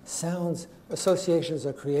sounds, associations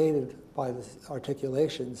are created by the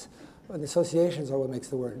articulations, and the associations are what makes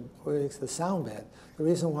the sound bad. The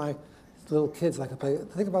reason why little kids like to play,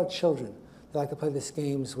 think about children. They like to play these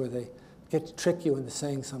games where they trick you into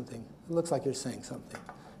saying something. It looks like you're saying something.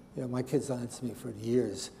 My kid's done it to me for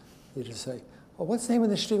years. You just say, "Oh, what's the name of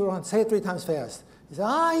the street we're on? Say it 3 times fast." He says,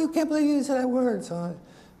 "You can't believe you said that word." So,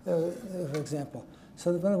 for example.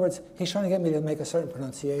 So in other words, he's trying to get me to make a certain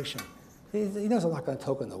pronunciation. He knows I'm not going to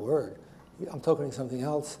token the word. I'm tokening something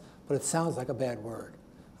else, but it sounds like a bad word.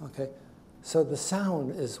 Okay? So the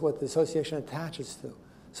sound is what the association attaches to.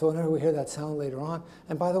 So whenever we hear that sound later on,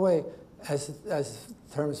 and by the way, as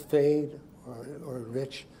terms fade or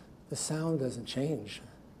enrich, the sound doesn't change.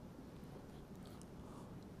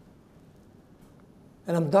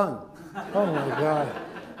 And I'm done. Oh my God.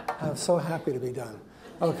 I'm so happy to be done.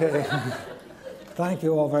 Okay. Thank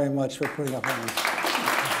you all very much for putting up with me.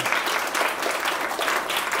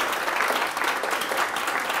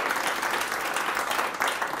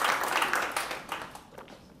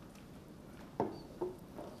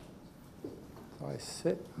 So I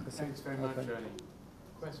sit. Thanks very much, Ernie.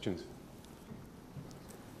 Questions?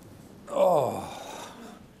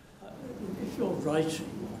 If you're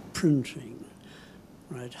writing or printing,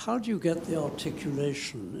 right, how do you get the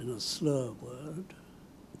articulation in a slur word?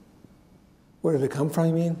 Where did it come from,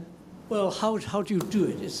 you mean? Well, how do you do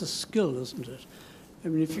it? It's a skill, isn't it? I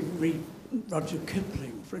mean, if you read Rudyard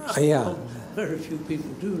Kipling, for example, yeah. Very few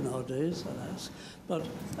people do nowadays, alas. But,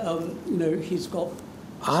 he's got...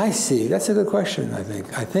 I see. That's a good question, I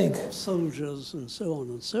think. Soldiers and so on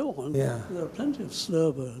and so on. Yeah. There are plenty of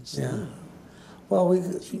slur words there. Well,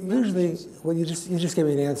 you just gave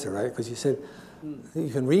me an answer, right? Because you said you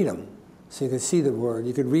can read them, so you can see the word,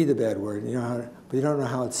 you can read the bad word, but you don't know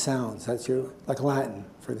how it sounds. That's like Latin,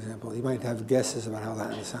 for example. You might have guesses about how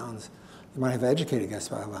Latin sounds. You might have educated guesses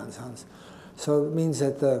about how Latin sounds. So it means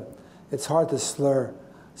that it's hard to slur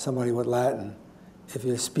somebody with Latin if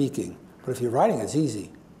you're speaking. But if you're writing, it's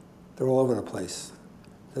easy. They're all over the place.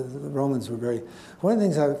 The Romans were one of the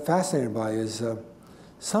things I'm fascinated by is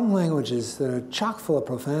some languages that are chock full of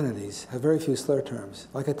profanities have very few slur terms,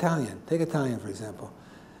 like Italian. Take Italian, for example.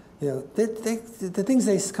 The things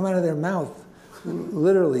they come out of their mouth,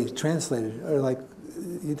 literally translated, are like,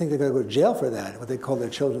 you think they're going to go to jail for that, what they call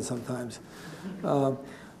their children sometimes.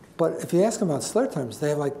 But if you ask them about slur terms, they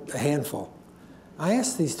have like a handful. I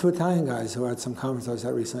asked these 2 Italian guys who were at some conference I was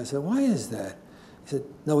at recently, I said, "Why is that?" He said,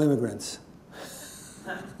 "No immigrants."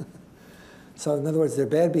 So in other words, their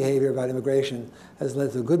bad behavior about immigration has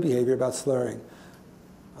led to good behavior about slurring.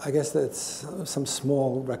 I guess that's some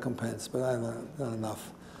small recompense, but not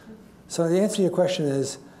enough. So the answer to your question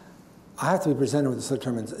is, I have to be presented with a slur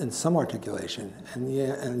term in some articulation, and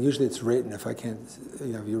usually it's written if I can't,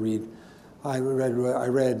 if you read. I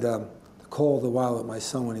read The Call of the Wild with my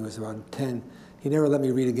son when he was about 10. He never let me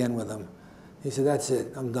read again with him. He said, "That's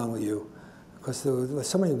it, I'm done with you." Because there were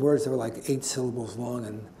so many words that were like 8 syllables long,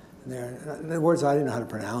 and they're words I didn't know how to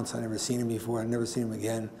pronounce. I'd never seen them before, I'd never seen them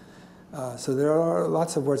again. So there are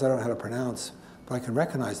lots of words I don't know how to pronounce, but I can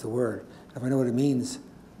recognize the word. If I know what it means,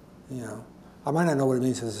 I might not know what it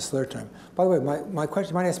means as a slur term. By the way, my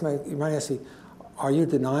question, you might ask me, are you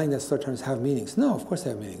denying that slur terms have meanings? No, of course they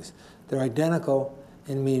have meanings. They're identical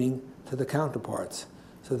in meaning to the counterparts.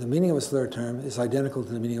 So the meaning of a slur term is identical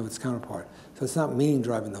to the meaning of its counterpart. So it's not meaning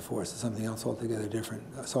driving the force, it's something else altogether different,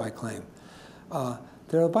 so I claim. By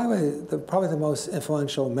the way, probably the most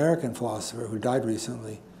influential American philosopher who died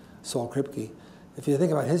recently, Saul Kripke, if you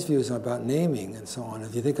think about his views about naming and so on,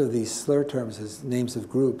 if you think of these slur terms as names of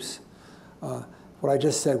groups, what I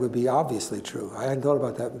just said would be obviously true. I hadn't thought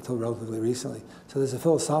about that until relatively recently. So there's a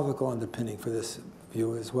philosophical underpinning for this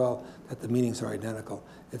view as well, that the meanings are identical.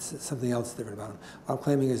 It's something else different about them. What I'm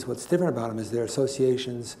claiming is what's different about them is their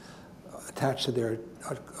associations attached to their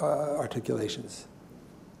articulations.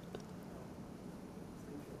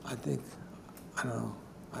 I don't know,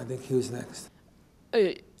 I think he was next.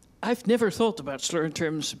 I've never thought about slur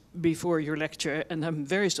terms before your lecture, and I'm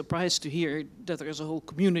very surprised to hear that there's a whole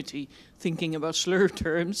community thinking about slur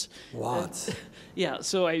terms. Lots. Yeah,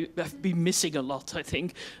 so I've been missing a lot, I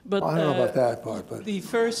think. But I don't know about that part, but the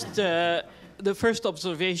first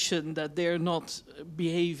observation that they're not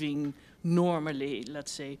behaving normally,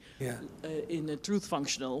 let's say, in a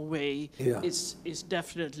truth-functional way, is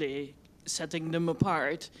definitely setting them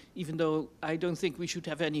apart, even though I don't think we should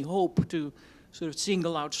have any hope to sort of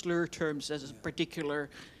single out slur terms as a particular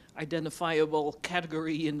identifiable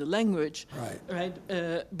category in the language.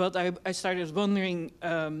 Right. But I started wondering,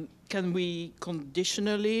 can we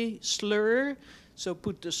conditionally slur? So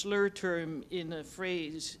put the slur term in a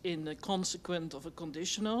phrase in a consequent of a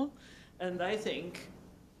conditional? And I think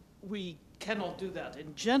we cannot do that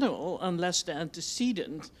in general unless the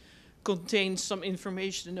antecedent contains some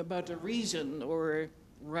information about a reason or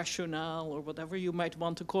rationale or whatever you might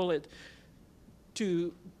want to call it,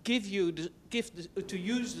 to to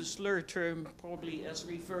use the slur term probably as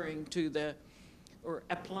referring to the, or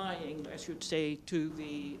applying, I should say, to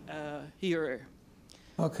the hearer.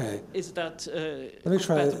 Okay. Is that Let me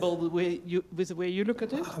compatible with the way you look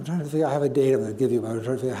at it? I'm trying to figure out, I have a date I'm going to give you, but I'm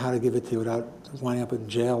trying to figure out how to give it to you without winding up in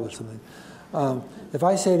jail or something. If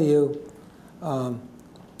I say to you,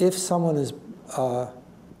 if someone is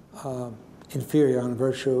inferior on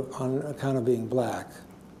account of being black,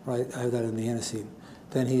 right? I have that in the antecedent.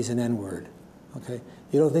 Then he's an N-word. Okay.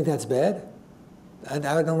 You don't think that's bad? I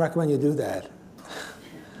don't recommend you do that.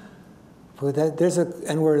 But there's an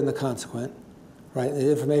N-word in the consequent, right? The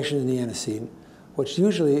information in the antecedent, which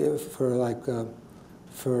usually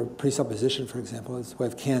for presupposition, for example, is a way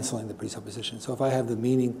of canceling the presupposition. So if I have the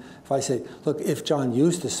meaning, if I say, look, if John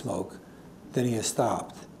used to smoke, then he has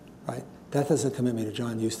stopped, right? That doesn't commit me to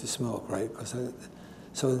John used to smoke, right?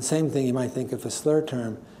 So the same thing you might think if a slur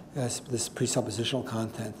term has this presuppositional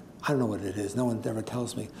content. I don't know what it is. No one ever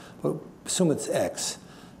tells me. But assume it's X.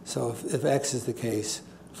 So if X is the case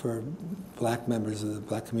for black members of the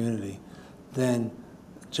black community, then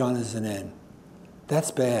John is an N.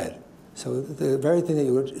 That's bad. So the very thing that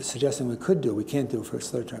you were suggesting we could do, we can't do for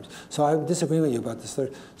slur terms. So I disagree with you about the slur.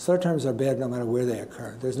 Slur terms are bad no matter where they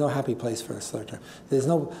occur. There's no happy place for a slur term. There's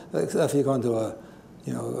no, if you go into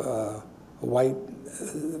a white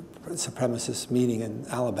supremacist meeting in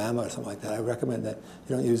Alabama or something like that, I recommend that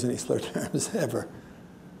you don't use any slur terms ever.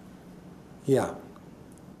 Yeah.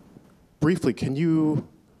 Briefly, can you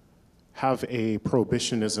have a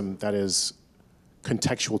prohibitionism that is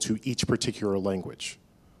contextual to each particular language?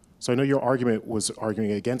 So I know your argument was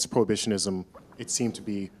arguing against prohibitionism. It seemed to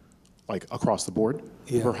be like across the board.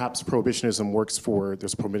 Yeah. Perhaps prohibitionism works for,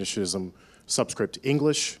 there's prohibitionism subscript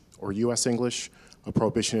English or US English, a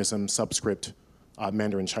prohibitionism subscript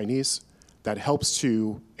Mandarin Chinese, that helps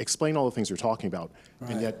to explain all the things you're talking about,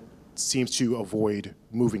 right, and yet seems to avoid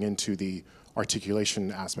moving into the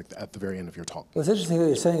articulation aspect at the very end of your talk. What's interesting what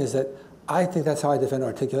you're saying is that I think that's how I defend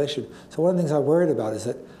articulation. So one of the things I'm worried about is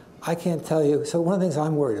that I can't tell you, so one of the things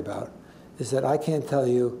I'm worried about is that I can't tell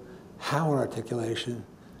you how an articulation,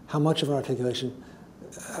 how much of an articulation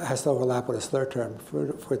has to overlap with a slur term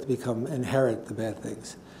for it to become inherit the bad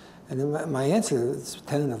things. And then my answer,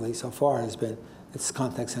 tentatively so far, has been it's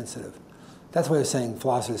context sensitive. That's why I was saying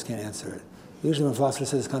philosophers can't answer it. Usually when a philosopher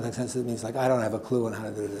says context sensitive, it means like, I don't have a clue on how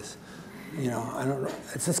to do this. You know, I don't know.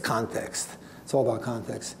 It's just context. It's all about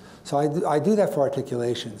context. So I do that for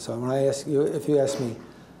articulation. So when I ask you, if you ask me,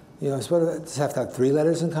 you know, does it have to have 3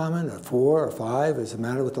 letters in common, or 4 or 5? Does it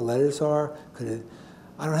matter what the letters are?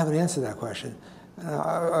 I don't have an answer to that question.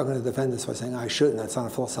 I'm going to defend this by saying I shouldn't. That's not a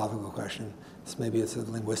philosophical question. Maybe it's a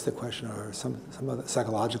linguistic question or some other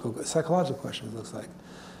psychological question, it looks like.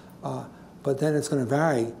 But then it's going to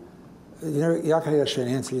vary. You're not going to get a straight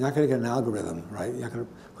answer. You're not going to get an algorithm, right? Because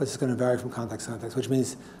it's going to vary from context to context, which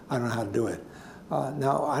means I don't know how to do it.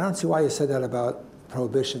 Now, I don't see why you said that about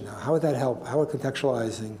prohibition. Now, how would that help? How would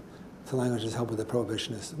contextualizing to languages help with the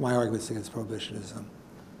prohibitionist? My arguments against prohibitionism.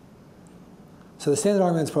 So the standard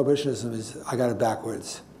argument against prohibitionism is I got it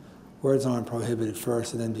backwards. Words aren't prohibited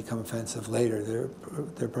first and then become offensive later.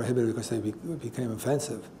 They're prohibited because they became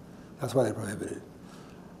offensive. That's why they're prohibited.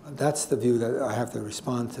 That's the view that I have to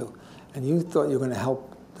respond to. And you thought you were going to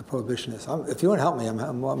help the prohibitionists. If you want to help me,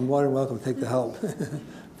 I'm more than welcome to take the help.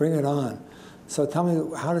 Bring it on. So tell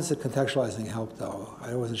me, how does the contextualizing help, though?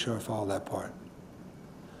 I wasn't sure I followed that part.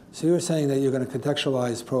 So you were saying that you're going to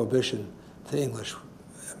contextualize prohibition to English,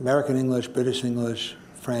 American English, British English,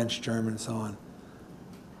 French, German, and so on.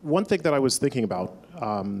 One thing that I was thinking about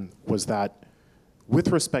was that with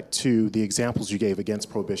respect to the examples you gave against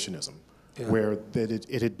prohibitionism, where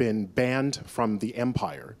it had been banned from the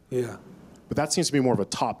empire, but that seems to be more of a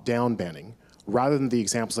top-down banning, rather than the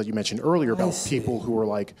examples that you mentioned earlier about people who were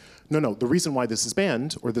like, no, the reason why this is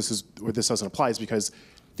banned or this doesn't apply is because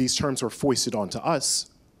these terms were foisted onto us,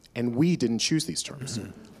 and we didn't choose these terms.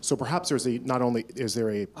 So perhaps there's not only is there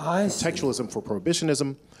a contextualism for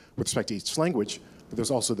prohibitionism with respect to each language, but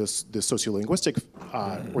there's also this sociolinguistic,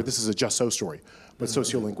 or this is a just so story, but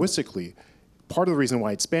sociolinguistically, part of the reason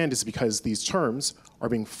why it's banned is because these terms are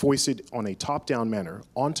being foisted on a top-down manner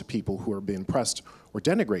onto people who are being oppressed or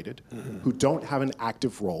denigrated, who don't have an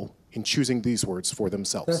active role in choosing these words for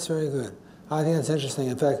themselves. That's very good. I think that's interesting.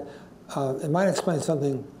 In fact, it might explain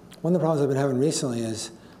something. One of the problems I've been having recently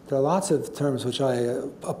is there are lots of terms which I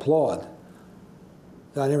applaud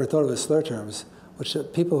that I never thought of as slur terms, which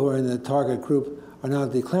people who are in the target group are now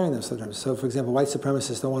declaring them slur terms. So, for example, white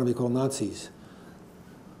supremacists don't want to be called Nazis.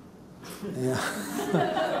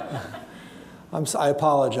 I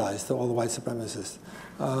apologize to all the white supremacists.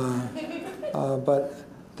 But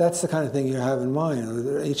that's the kind of thing you have in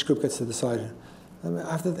mind. Each group gets to decide. I mean,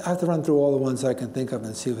 I have to run through all the ones I can think of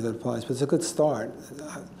and see if it applies, but it's a good start.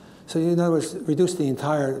 So you, in other words, reduce the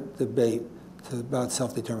entire debate to about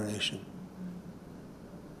self-determination.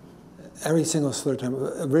 Every single slur term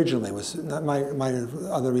originally was, might have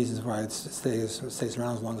other reasons why it stays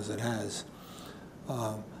around as long as it has.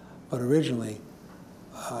 But originally,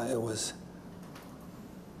 it was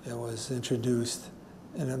introduced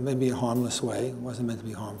in maybe a harmless way. It wasn't meant to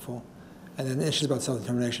be harmful. And then issues about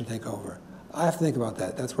self-determination take over. I have to think about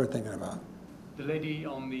that. That's worth thinking about. The lady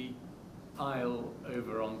on the aisle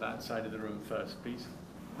over on that side of the room first, please.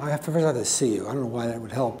 I have to see you. I don't know why that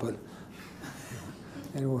would help, but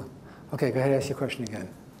anyway. Okay, go ahead and ask your question again.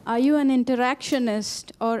 Are you an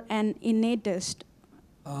interactionist or an innatist?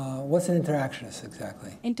 What's an interactionist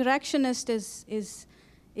exactly? Interactionist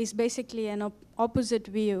is basically an opposite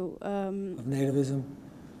view. Of nativism?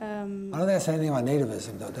 I don't think I said anything about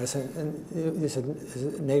nativism, though. Did I say, you said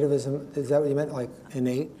is nativism, is that what you meant, like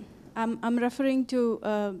innate? I'm referring to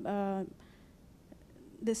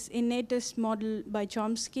this innatist model by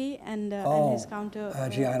Chomsky and his counter.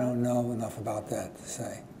 Gee, I don't know enough about that to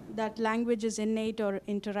say. That language is innate or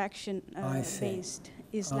interaction based.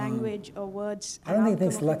 Is language or words I don't think he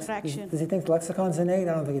thinks interaction? Does he think lexicon's innate?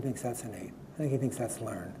 I don't think he thinks that's innate. I think he thinks that's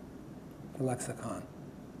learned, the lexicon.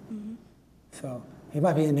 So he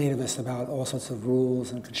might be a nativist about all sorts of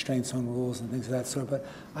rules and constraints on rules and things of that sort, but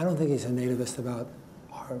I don't think he's a nativist about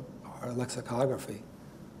our lexicography.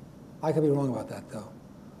 I could be wrong about that, though.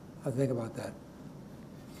 I'll think about that.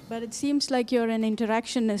 But it seems like you're an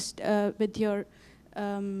interactionist with your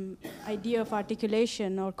idea of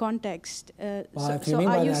articulation or context. So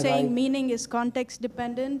are you saying meaning is context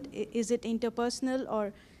dependent? Is it interpersonal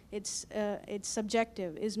or it's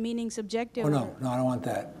subjective? Is meaning subjective? Oh, no, I don't want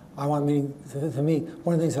that. I want meaning, to me,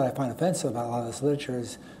 one of the things that I find offensive about a lot of this literature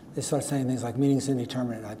is they start saying things like meaning's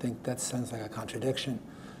indeterminate. I think that sounds like a contradiction.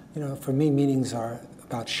 You know, for me, meanings are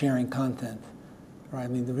about sharing content, right? I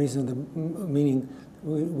mean, the reason the meaning,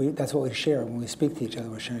 that's what we share when we speak to each other,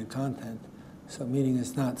 we're sharing content. So meaning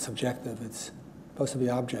is not subjective, it's supposed to be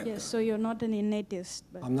objective. Yes, so you're not an innatist.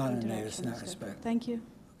 But I'm not an innatist in that respect. Thank you.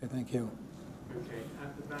 Okay, thank you. Okay,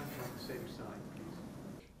 at the back on the same side, please.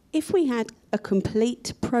 If we had a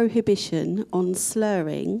complete prohibition on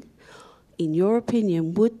slurring, in your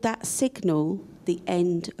opinion, would that signal the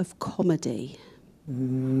end of comedy?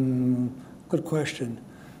 Good question.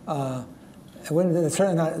 It's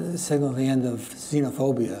certainly not signal the end of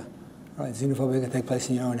xenophobia. Right, xenophobia can take place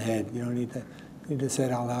in your own head. You don't need to say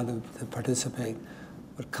it out loud to participate.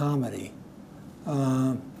 But comedy,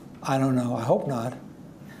 I don't know. I hope not.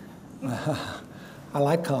 I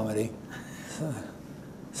like comedy,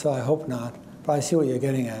 so I hope not. But I see what you're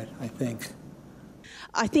getting at, I think.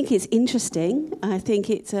 I think it's interesting. I think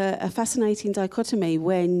it's a fascinating dichotomy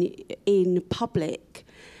when in public,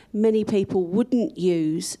 many people wouldn't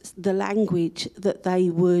use the language that they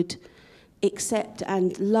would accept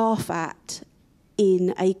and laugh at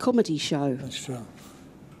in a comedy show. That's true.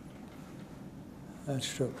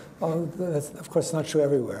 That's true. Oh, that's, of course, not true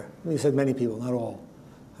everywhere. You said many people, not all.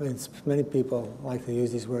 I mean, many people like to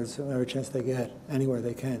use these words every chance they get, anywhere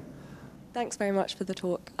they can. Thanks very much for the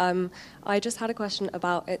talk. I just had a question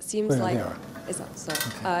about, it seems like, is that, sorry,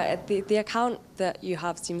 okay. The account that you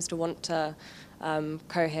have seems to want to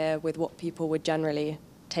cohere with what people would generally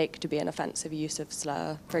take to be an offensive use of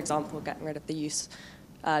slur. For example, getting rid of the use,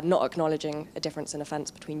 not acknowledging a difference in offense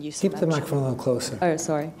between use and mention. Keep the microphone a little closer. Oh,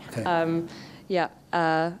 sorry. Okay.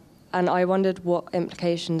 And I wondered what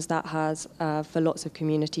implications that has for lots of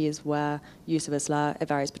communities where use of a slur, it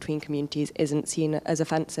varies between communities, isn't seen as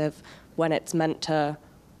offensive when it's meant to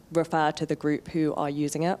refer to the group who are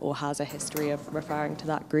using it or has a history of referring to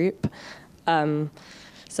that group.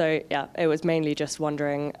 So yeah, it was mainly just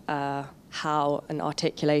wondering how an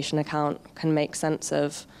articulation account can make sense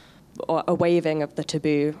of or a waiving of the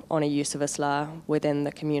taboo on a use of a slur within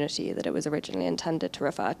the community that it was originally intended to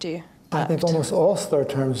refer to. I think almost all slur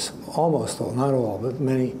terms, almost all, not all, but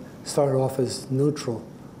many start off as neutral,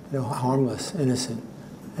 harmless, innocent.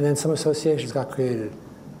 And then some associations got created.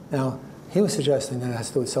 Now, he was suggesting that it has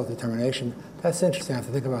to do with self-determination. That's interesting. I have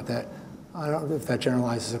to think about that. I don't know if that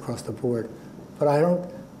generalizes across the board. But I don't,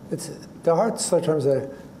 there are slur terms that are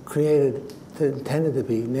created, that intended to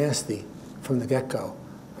be nasty from the get-go.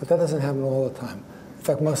 But that doesn't happen all the time. In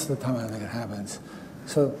fact, most of the time I don't think it happens.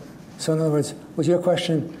 So in other words, was your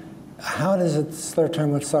question, how does a slur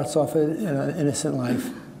term which starts off in an innocent life?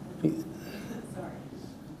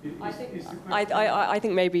 I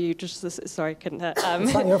think maybe you just, sorry, couldn't hear.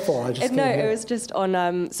 It's not your fault, I just no, it was just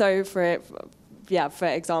on, so for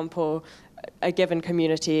example, a given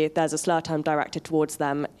community, there's a slur term directed towards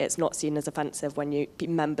them, it's not seen as offensive when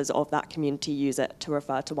members of that community use it to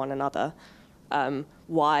refer to one another. How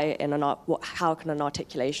can an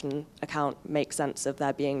articulation account make sense of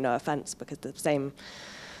there being no offense? Because the same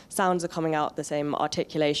sounds are coming out, the same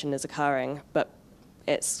articulation is occurring, but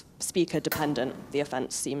it's speaker dependent, the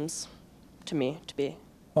offense seems to me to be.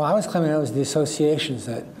 Well, I was claiming it was the associations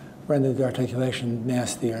that rendered the articulation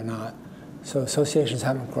nasty or not. So associations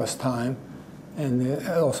happen across time, and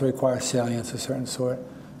they also require salience of a certain sort.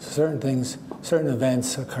 So certain things, certain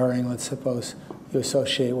events occurring, let's suppose you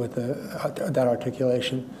associate with that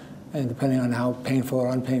articulation, and depending on how painful or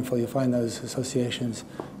unpainful you find those associations,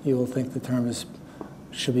 you will think the term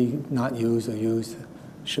should be not used or used,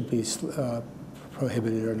 should be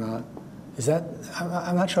prohibited or not. Is that,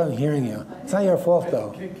 I'm not sure I'm hearing you. It's not your fault,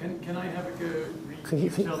 though. Can I have a go? You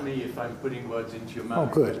tell me if I'm putting words into your mouth.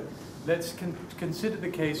 Oh, good. Let's consider the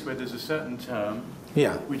case where there's a certain term,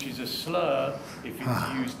 which is a slur if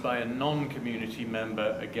it's used by a non-community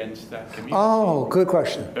member against that community. Oh, good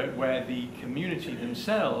question. But where the community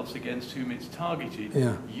themselves, against whom it's targeted,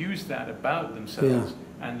 use that about themselves,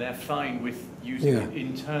 and they're fine with using it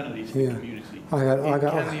internally to the community.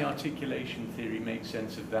 Can the articulation theory make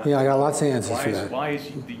sense of that? Yeah, I got lots of answers for that. Why is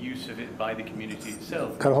the use of it by the community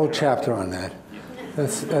itself? Got a whole chapter on that.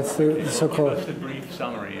 That's the so-called. Just a brief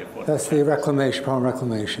summary of what. That's the reclamation, problem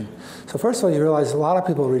reclamation. So first of all, you realize a lot of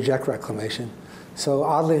people reject reclamation. So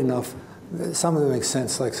oddly enough, some of them make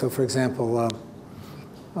sense. Like, so for example,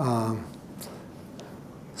 some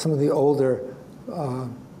of the older,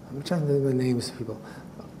 I'm trying to think of the names of people.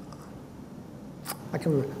 I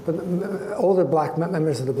can remember, but older black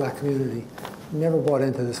members of the black community never bought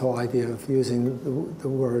into this whole idea of using the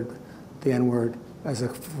word, the N-word, as a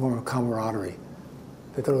form of camaraderie.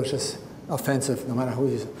 They thought it was just offensive no matter who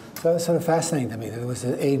uses it. So that was sort of fascinating to me, that it was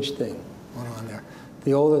an age thing going on there.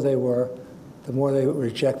 The older they were, the more they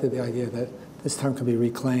rejected the idea that this term could be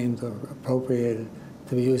reclaimed or appropriated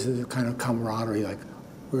to be used as a kind of camaraderie, like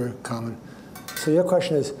we're common. So your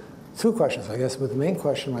question is, two questions, I guess, but the main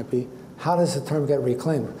question might be, how does the term get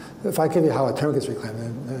reclaimed? If I give you how a term gets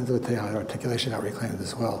reclaimed, then it would tell you how articulation got reclaimed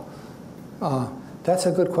as well. That's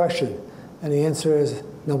a good question. And the answer is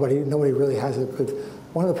nobody really has a good.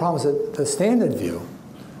 One of the problems that the standard view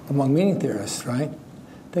among meaning theorists, right?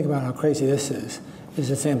 Think about how crazy this is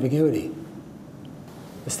its ambiguity.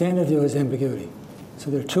 The standard view is ambiguity.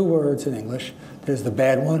 So there are two words in English. There's the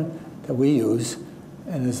bad one that we use,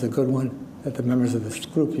 and there's the good one that the members of this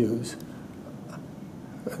group use.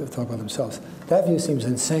 They talk about themselves. That view seems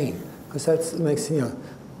insane, because that makes,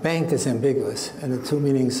 bank is ambiguous, and the two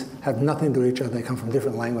meanings have nothing to do with each other. They come from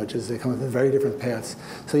different languages. They come from very different paths.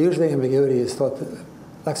 So usually ambiguity is thought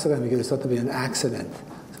lexical ambiguity is thought to be an accident,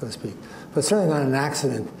 so to speak. But certainly not an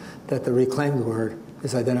accident that the reclaimed word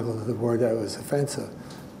is identical to the word that was offensive.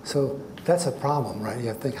 So that's a problem, right? You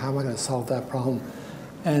have to think, how am I going to solve that problem?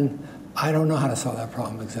 And I don't know how to solve that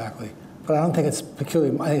problem exactly. But I don't think it's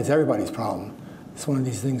peculiar. I think it's everybody's problem. It's one of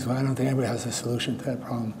these things where I don't think anybody has a solution to that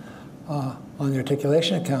problem. On the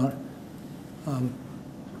articulation account,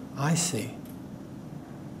 I see.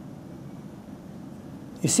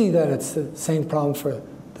 You see that it's the same problem for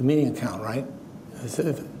the meaning account, right?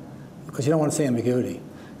 Because you don't want to say ambiguity.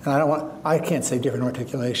 And I can't say different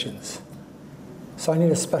articulations. So I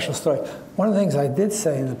need a special story. One of the things I did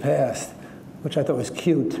say in the past, which I thought was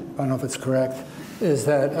cute, I don't know if it's correct, is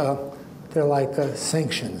that they're like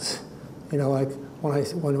sanctions. You know, like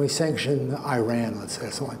when we sanctioned Iran, let's say,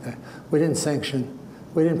 or something like that, we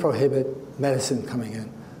didn't prohibit medicine coming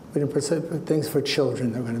in. We didn't prohibit things for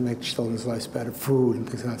children that were going to make children's lives better, food and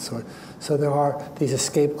things of that sort. So there are these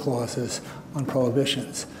escape clauses on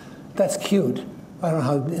prohibitions. That's cute. I don't know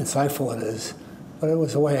how insightful it is, but it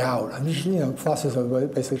was a way out. I mean, you know, philosophers are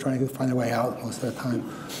basically trying to find a way out most of the time.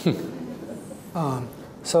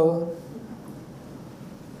 So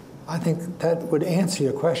I think that would answer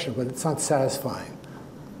your question, but it's not satisfying.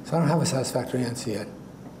 So I don't have a satisfactory answer yet.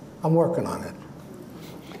 I'm working on it.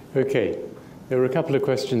 Okay. There were a couple of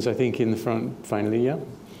questions, I think, in the front finally, yeah?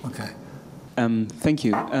 Okay. Thank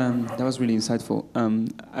you. That was really insightful.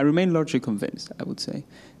 I remain largely convinced, I would say.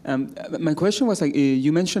 My question was, like,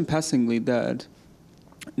 you mentioned passingly that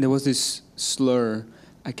there was this slur,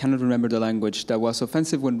 I cannot remember the language, that was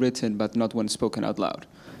offensive when written, but not when spoken out loud.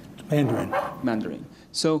 Mandarin. Mandarin.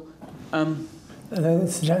 So,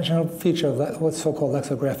 it's a general feature of what's so-called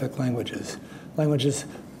lexicographic languages. Languages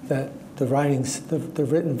that the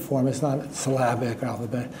written form is not syllabic or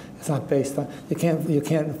alphabet. It's not based on, you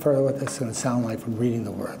can't infer what it's going to sound like from reading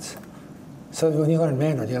the words. So when you learn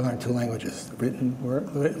Mandarin, you learn two languages, the written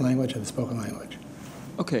language and the spoken language.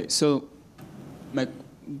 Okay, so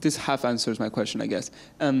this half answers my question, I guess.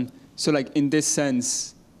 So like in this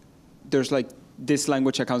sense, there's like, this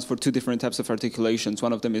language accounts for two different types of articulations.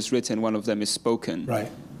 One of them is written, one of them is spoken. Right.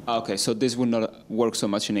 Okay, so this would not work so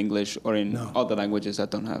much in English or in other languages that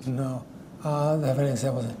don't have? No. I have any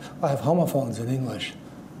examples. I have homophones in English.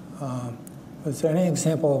 Is there any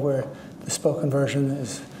example where the spoken version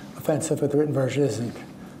is offensive but the written version isn't?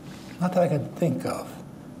 Not that I can think of.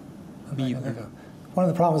 One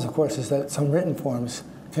of the problems, of course, is that some written forms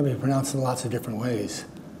can be pronounced in lots of different ways,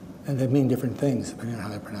 and they mean different things depending on how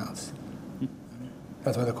they're pronounced.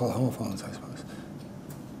 That's why they're called homophones, I suppose.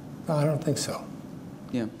 No, I don't think so.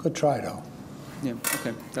 Yeah. Good try, though. Yeah,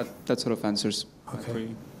 okay. That sort of answers for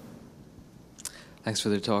you. Thanks for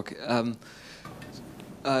the talk.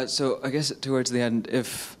 So I guess towards the end,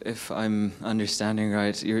 if I'm understanding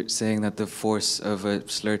right, you're saying that the force of a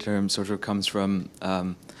slur term sort of comes from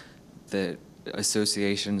the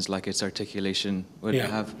associations like its articulation would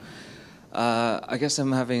have. I guess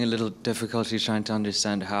I'm having a little difficulty trying to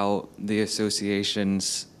understand how the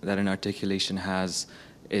associations that an articulation has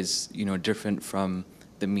is, you know, different from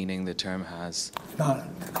the meaning the term has. Not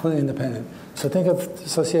completely independent. So think of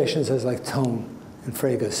associations as like tone in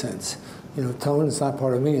Frege's sense. You know, tone is not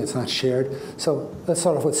part of meaning, it's not shared. So let's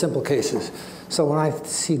start off with simple cases. So when I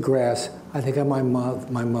see grass, I think of my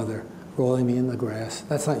mother rolling me in the grass.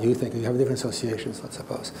 That's not you thinking, you have different associations, let's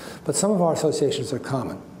suppose. But some of our associations are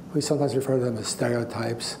common. We sometimes refer to them as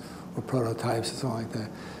stereotypes or prototypes and something like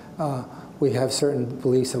that. We have certain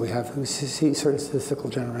beliefs that we see certain statistical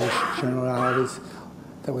generalities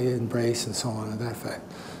that we embrace and so on and that fact.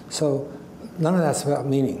 So none of that's about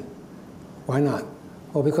meaning. Why not?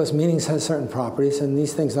 Well, because meanings have certain properties and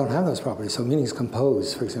these things don't have those properties. So meanings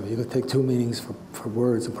compose, for example. You could take two meanings for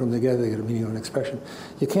words and put them together to get a meaning of an expression.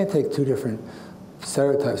 You can't take two different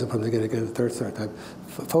stereotypes and put them together to get a third stereotype.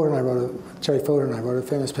 Jerry Fodor and I wrote a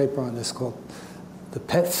famous paper on this called The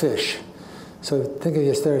Pet Fish. So think of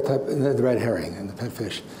your stereotype, the red herring and the pet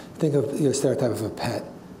fish. Think of your stereotype of a pet.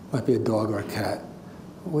 Might be a dog or a cat.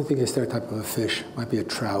 We think your stereotype of a fish might be a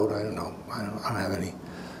trout. I don't know. I don't have any.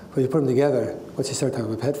 But you put them together, what's your stereotype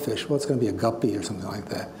of a pet fish? Well, it's going to be a guppy or something like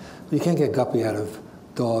that. But you can't get guppy out of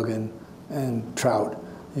dog and trout,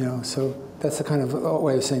 you know. So that's the kind of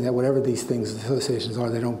way of saying that whatever these things, associations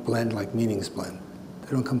are, they don't blend like meanings blend.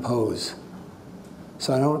 They don't compose.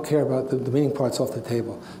 So I don't care about the meaning parts off the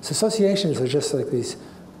table. So associations are just like these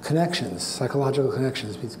connections, psychological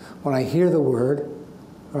connections. When I hear the word,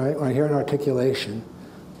 right? When I hear an articulation,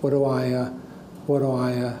 what do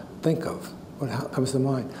I think of? What comes to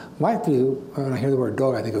mind? My view, when I hear the word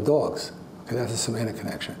dog, I think of dogs. Okay, that's a semantic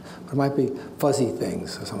connection. But it might be fuzzy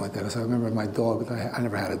things or something like that. Because I remember my dog, I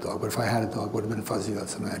never had a dog, but if I had a dog, it would have been fuzzy,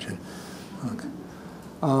 let's imagine. Okay.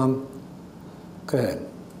 Go ahead.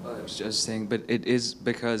 I was just saying, but it is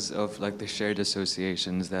because of like the shared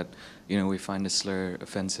associations that, you know, we find a slur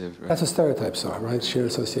offensive, right? That's what stereotypes are, right? Shared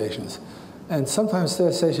associations. And sometimes the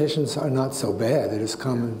associations are not so bad. They're just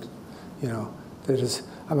common, you know, they're just,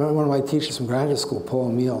 I remember one of my teachers from graduate school, Paul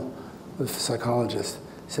Emile, a psychologist,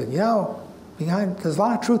 said, you know, there's a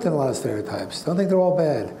lot of truth in a lot of stereotypes. Don't think they're all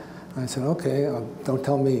bad. And I said, okay, don't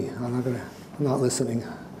tell me. I'm not listening.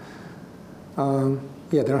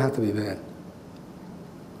 Yeah, they don't have to be bad.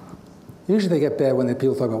 Usually they get bad when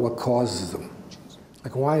people talk about what causes them.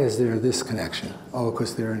 Like, why is there this connection? Oh,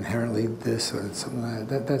 because they're inherently this or something like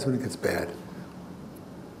that. That's when it gets bad.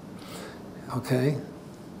 Okay?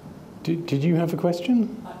 Did you have a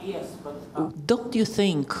question? Yes, but don't you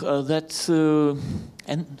think that's a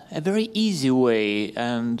very easy way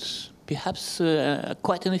and perhaps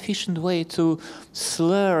quite an efficient way to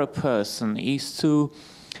slur a person is to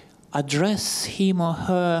address him or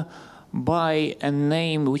her by a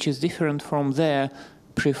name which is different from their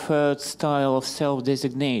preferred style of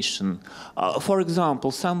self-designation. For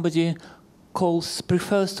example, somebody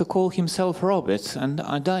prefers to call himself Robert, and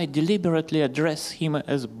I deliberately address him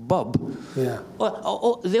as Bob. Yeah.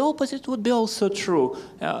 Or the opposite would be also true.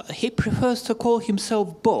 He prefers to call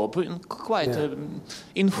himself Bob in quite an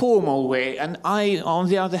informal way, and I, on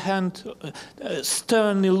the other hand,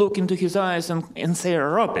 sternly look into his eyes and say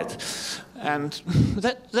Robert. And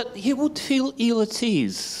that he would feel ill at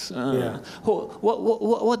ease.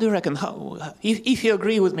 What do you reckon? If you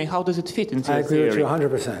agree with me, how does it fit into your theory? I agree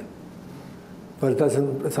with you 100%. But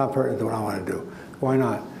it's not pertinent to what I want to do. Why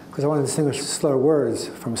not? Because I want to distinguish slur words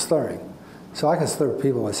from slurring. So I can slur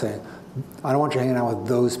people by saying, I don't want you hanging out with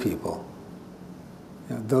those people.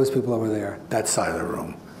 You know, those people over there, that side of the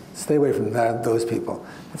room. Stay away from those people.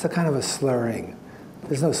 It's a kind of a slurring.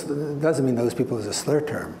 It doesn't mean those people is a slur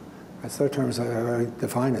term. Slur terms are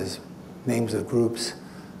defined as names of groups,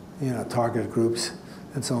 you know, targeted groups,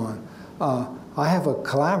 and so on. I have a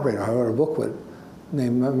collaborator I wrote a book with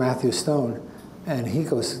named Matthew Stone, and he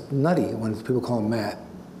goes nutty when people call him Matt.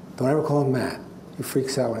 Don't ever call him Matt. He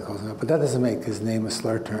freaks out when he calls him Matt. But that doesn't make his name a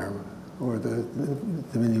slur term or the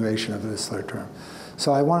diminution of the slur term.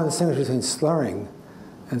 So I want to distinguish between slurring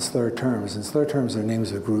and slur terms. And slur terms are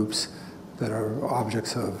names of groups that are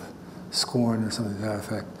objects of scorn or something to that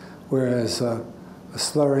effect. Whereas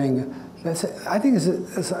slurring, I think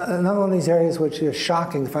it's another one of these areas which is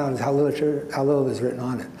shocking to find out how little is written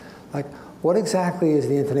on it. Like, what exactly is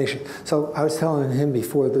the intonation? So I was telling him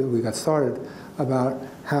before we got started about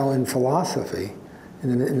how in philosophy,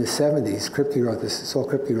 in the 70s, Saul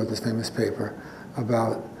Kripke wrote this famous paper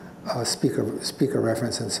about speaker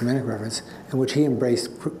reference and semantic reference, in which he embraced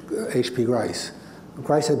H.P. Grice.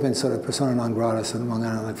 Grice had been sort of persona non grata among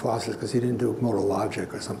analytic philosophers because he didn't do modal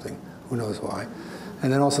logic or something. Who knows why?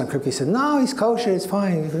 And then all of a sudden Kripke said, no, he's kosher, it's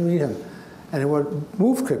fine, you can read him. And what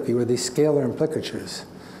moved Kripke were these scalar implicatures.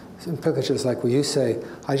 Implicatures like, well, you say,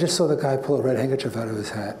 I just saw the guy pull a red handkerchief out of his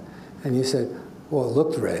hat. And you said, well, it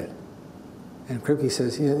looked red. And Kripke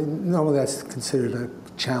says, you know, normally that's considered a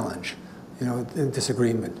challenge, you know, a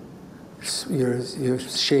disagreement. You're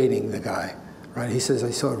shading the guy, right? He says,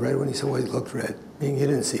 I saw it red when he said, well, it looked red, meaning you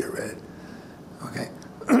didn't see it red. Okay.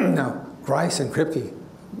 Now, Grice and Kripke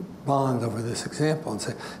bond over this example and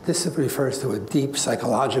say, this refers to a deep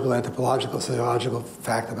psychological, anthropological, sociological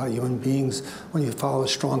fact about human beings. When you follow a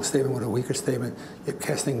strong statement with a weaker statement, you're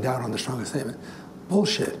casting doubt on the strongest statement.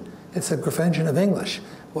 Bullshit. It's a Grafengian of English.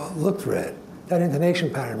 Well, it looked red. That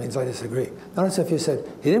intonation pattern means I disagree. Notice if you said,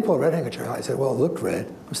 he didn't pull a red handkerchief out, I said, well, it looked red.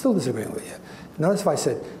 I'm still disagreeing with you. Notice if I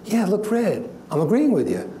said, yeah, it looked red. I'm agreeing with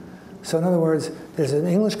you. So in other words, there's an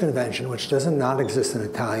English convention which doesn't not exist in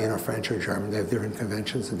Italian or French or German. They have different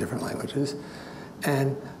conventions in different languages.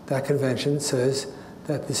 And that convention says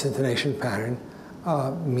that this intonation pattern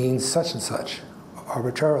means such and such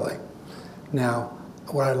arbitrarily. Now,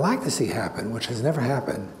 what I'd like to see happen, which has never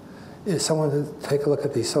happened, is someone to take a look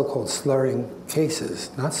at these so-called slurring cases,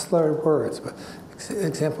 not slurred words, but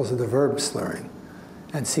examples of the verb slurring,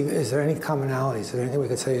 and see, is there any commonalities? Is there anything we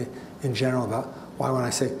could say in general about why when I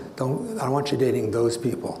say, I don't want you dating those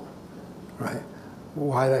people, right?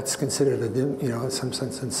 Why that's considered, in some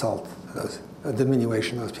sense, insult to those, a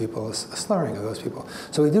diminution of those people, a slurring of those people.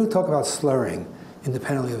 So we do talk about slurring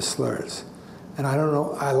independently of slurs. And I don't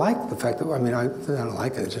know, I like the fact that, I don't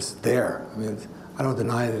like it, it's just there. I don't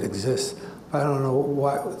deny it exists, but I don't know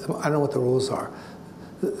what the rules are.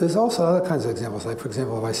 There's also other kinds of examples, like for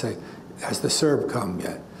example, if I say, has the Serb come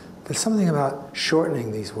yet? There's something about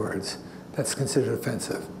shortening these words that's considered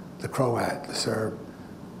offensive. The Croat, the Serb,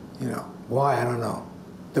 why, I don't know.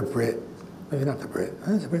 The Brit, maybe not the Brit.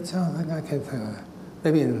 Does the Brit sound? I can't think of that.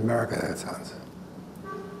 Maybe in America that sounds.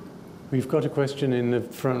 We've got a question in the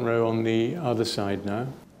front row on the other side now.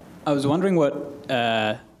 I was wondering what,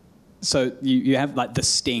 so you have like the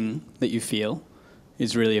sting that you feel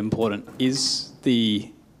is really important. Does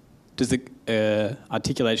the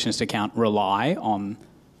articulationist account rely on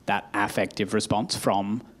that affective response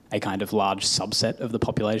from a kind of large subset of the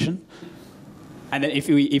population? And then if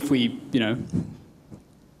we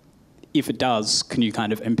if it does, can you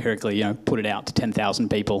kind of empirically, put it out to 10,000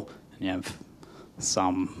 people and you have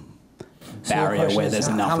some barrier where there's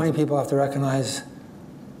enough? How many people have to recognize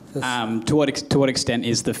this? To what extent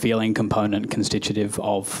is the feeling component constitutive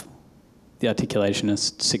of the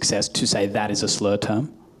articulationist success to say that is a slur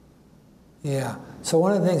term? Yeah. So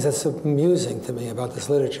one of the things that's amusing to me about this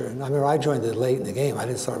literature, and I remember I joined it late in the game, I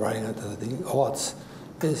didn't start writing it until the aughts,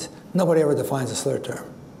 is nobody ever defines a slur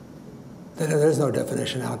term. There's no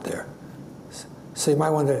definition out there. So you might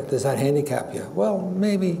wonder, does that handicap you? Well,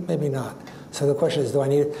 maybe, maybe not. So the question is, do I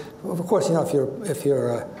need it? Of course, if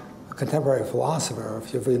you're a contemporary philosopher, or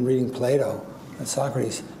if you've been reading Plato and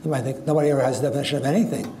Socrates, you might think nobody ever has a definition of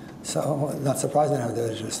anything. So not surprising to have a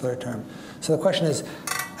definition of a slur term. So the question is,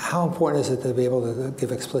 how important is it to be able to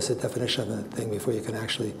give explicit definition of a thing before you can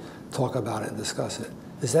actually talk about it and discuss it?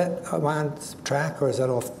 Is that, am I on track, or is that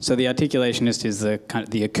off? So the articulationist is the kind of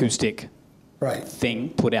the acoustic thing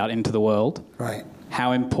put out into the world. Right.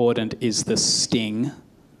 How important is the sting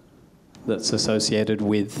that's associated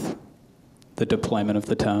with the deployment of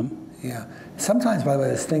the term? Yeah. Sometimes, by the way,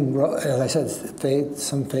 this thing, as I said,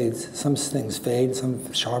 some things fade,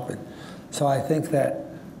 some sharpen. So I think that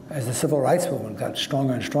as the civil rights movement got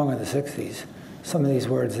stronger and stronger in the 60s, some of these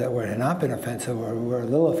words that had not been offensive or were a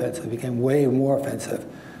little offensive became way more offensive.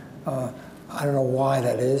 I don't know why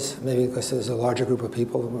that is. Maybe because there's a larger group of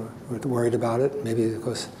people who were worried about it. Maybe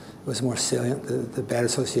because it was more salient. The bad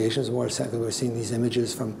associations were more salient. We were seeing these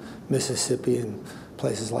images from Mississippi and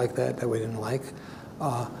places like that we didn't like.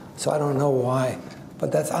 So I don't know why.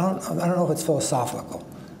 But I don't know if it's philosophical.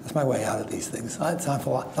 That's my way out of these things. It's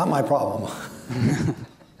not my problem.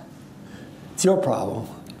 It's your problem.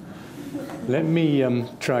 Let me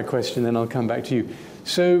try a question, then I'll come back to you.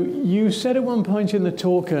 So you said at one point in the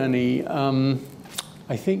talk, Ernie,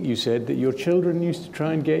 I think you said that your children used to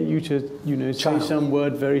try and get you to, say some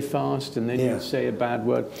word very fast, and then you'd say a bad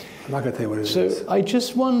word. I'm not going to tell you what it is. So I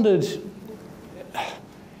just wondered,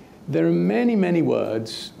 there are many, many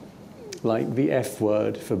words, like the F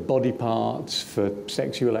word, for body parts, for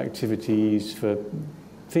sexual activities, for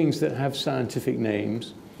things that have scientific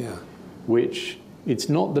names, which it's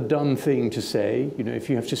not the done thing to say. If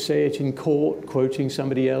you have to say it in court, quoting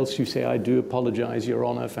somebody else, you say, I do apologize, Your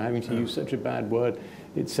Honor, for having to use such a bad word,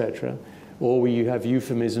 etc. Or you have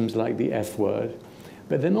euphemisms like the F word.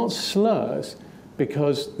 But they're not slurs,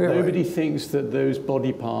 because nobody thinks that those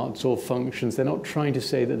body parts or functions, they're not trying to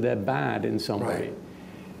say that they're bad in some way.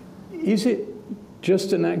 Is it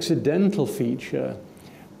just an accidental feature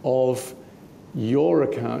of your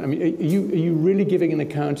account? I mean, are you really giving an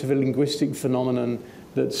account of a linguistic phenomenon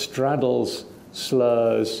that straddles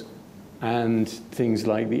slurs and things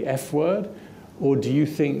like the F word? Or do you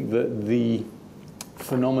think that the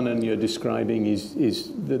phenomenon you're describing is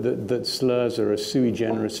that slurs are a sui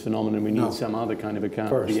generis phenomenon? We need some other kind of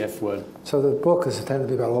account of the F word. So the book is intended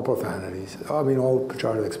to be about all profanities. I mean, all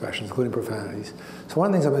pejorative expressions, including profanities. So one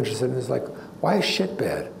of the things I'm interested in is, like, why is shit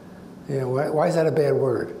bad? Why is that a bad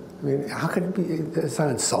word? I mean, how could it be? It's not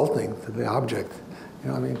insulting to the object.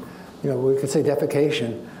 We could say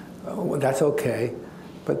defecation. That's okay,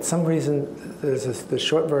 but some reason the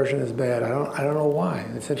short version is bad. I don't know why.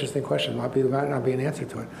 It's an interesting question. Might not be an answer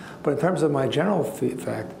to it. But in terms of my general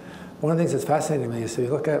fact, one of the things that's fascinating to me is to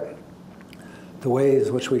look at the ways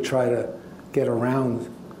in which we try to get around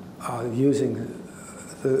using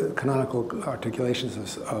the canonical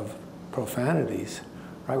articulations of profanities.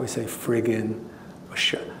 Right? We say friggin'.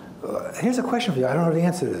 Here's a question for you. I don't know the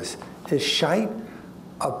answer to this. Is shite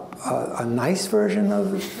a nice version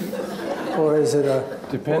of it, or is it a?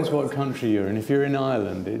 Depends what country you're in. If you're in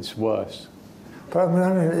Ireland, it's worse. But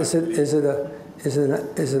I mean, is it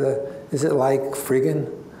like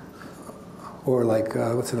friggin', or like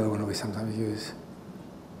what's another one we sometimes use?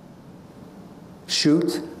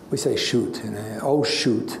 Shoot. We say shoot. Oh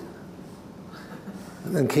shoot.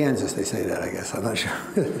 In Kansas, they say that. I guess I'm not sure.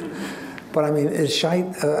 But I mean, is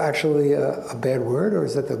shite actually a bad word, or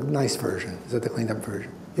is that the nice version? Is that the cleaned up version?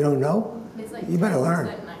 You don't know? It's like you better learn.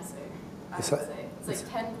 10% nicer, I would say.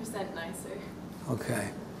 It's like 10% nicer.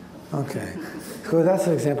 Okay. Okay. So that's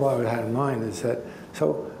an example I would have in mind, is that,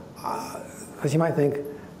 so, because you might think,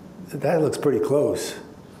 that looks pretty close.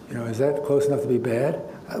 Is that close enough to be bad?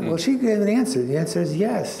 Well, she gave an answer. The answer is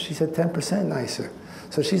yes. She said 10% nicer.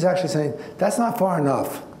 So she's actually saying, that's not far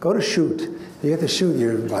enough. Go to shoot. You get to shoot,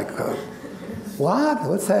 you're like, what?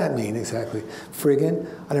 What's that mean exactly? Friggin'?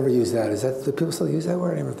 I never use that. Do people still use that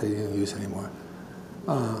word? I don't know if they use it anymore.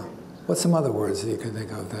 What's some other words that you can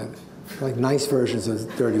think of that, like nice versions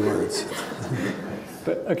of dirty words?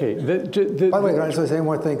 But, okay. By the way, can I just say one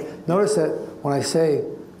more thing? Notice that when I say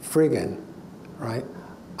friggin', right,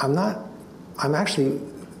 I'm actually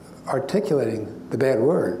articulating the bad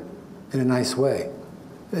word in a nice way.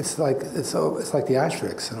 It's like the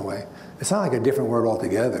asterisks in a way. It's not like a different word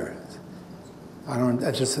altogether.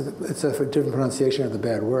 It's a different pronunciation of the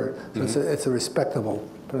bad word. So it's a respectable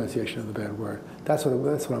pronunciation of the bad word. That's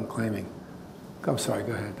what I'm claiming. I'm sorry,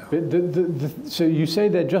 go ahead. But so you say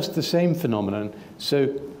they're just the same phenomenon.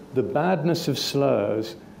 So the badness of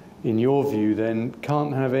slurs, in your view, then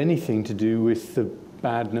can't have anything to do with the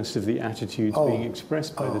badness of the attitudes being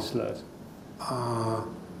expressed by the slurs.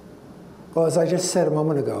 Well, as I just said a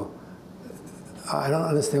moment ago, I don't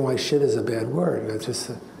understand why shit is a bad word.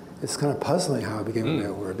 It's kind of puzzling how it became a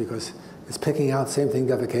bad word, because it's picking out the same thing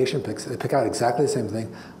defecation picks. They pick out exactly the same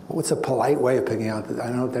thing. What's a polite way of picking out? I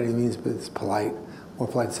don't know what that even means, but it's polite. More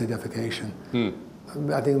polite to say defecation.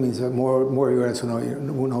 I think it means that more your audience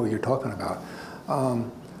will know what you're talking about.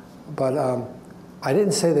 I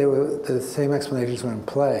didn't say the same explanations were in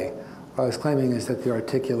play. What I was claiming is that the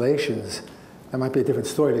articulations, that might be a different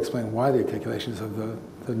story to explain why the articulations of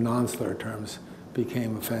the non-slur terms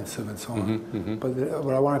became offensive and so on. But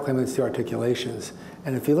what I want to claim is the articulations.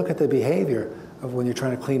 And if you look at the behavior of when you're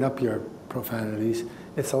trying to clean up your profanities,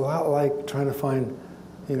 it's a lot like trying to find,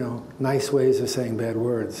 nice ways of saying bad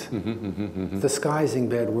words. Disguising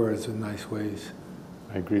bad words with nice ways.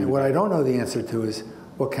 I agree. And what I don't know the answer to is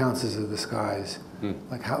what counts as a disguise.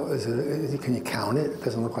 Like how is it? Can you count it? It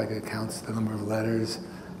doesn't look like it counts the number of letters.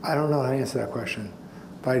 I don't know how to answer that question.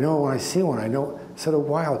 But I know when I see one, I know it's sort of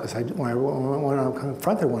wild, because when I'm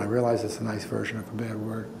confronted one, I realize it's a nice version of a bad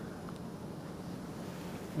word.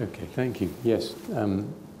 Okay, thank you. Yes,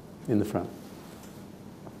 in the front.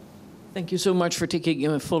 Thank you so much for taking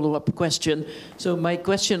a follow-up question. So my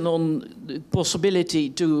question on the possibility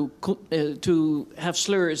to have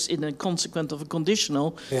slurs in a consequent of a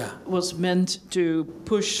conditional was meant to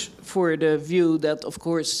push for the view that, of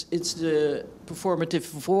course, it's the performative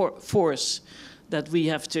force that we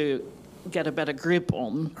have to get a better grip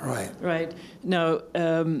on. Right. Now,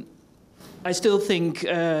 I still think,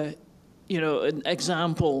 an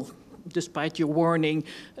example, despite your warning,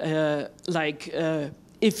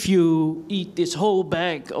 if you eat this whole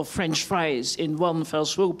bag of French fries in one fell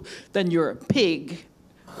swoop, then you're a pig,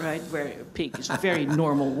 right? Where a pig is a very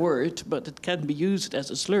normal word, but it can be used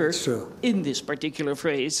as a slur in this particular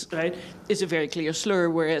phrase, right? It's a very clear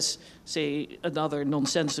slur, whereas, say, another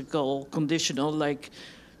nonsensical conditional, like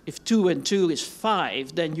if 2 and 2 is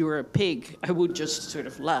 5, then you're a pig, I would just sort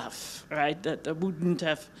of laugh, right? That wouldn't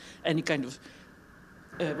have any kind of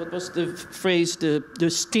what was the phrase? The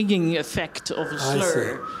stinging effect of a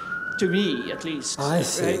slur, to me at least. I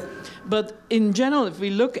see. Right? But in general, if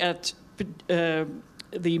we look at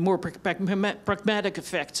the more pragmatic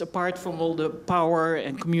effects, apart from all the power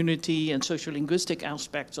and community and sociolinguistic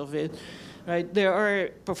aspects of it, right? There are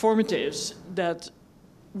performatives that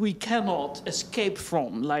we cannot escape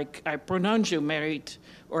from, like I pronounce you married,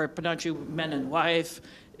 or I pronounce you man and wife.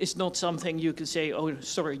 It's not something you can say, oh,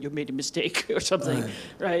 sorry, you made a mistake or something,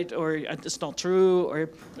 right? Or it's not true, or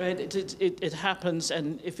right? It happens,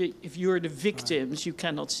 and if you're the victims, you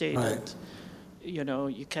cannot say that,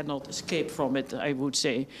 you cannot escape from it, I would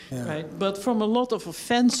say, right? But from a lot of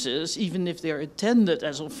offenses, even if they're intended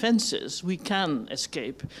as offenses, we can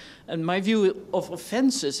escape. And my view of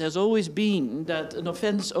offenses has always been that an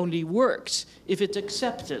offense only works if it's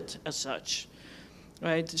accepted as such,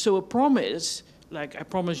 right? So a promise, like I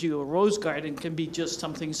promise you a rose garden, can be just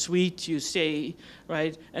something sweet you say,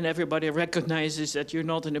 right? And everybody recognizes that you're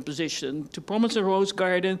not in a position to promise a rose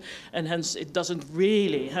garden, and hence it doesn't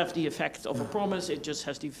really have the effect of a promise, it just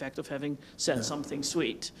has the effect of having said something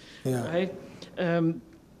sweet, right?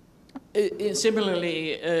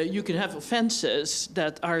 Similarly, you can have offenses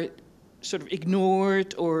that are sort of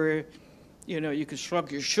ignored, or you can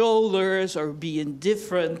shrug your shoulders or be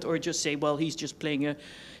indifferent, or just say, well, he's just playing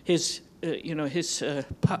his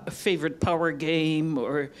favorite power game,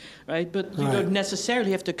 or right. But you don't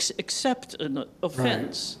necessarily have to accept an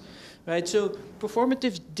offense, right? So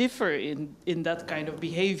performatives differ in that kind of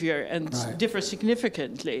behavior and differ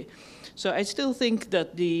significantly. So I still think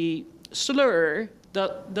that the slur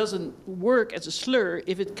that doesn't work as a slur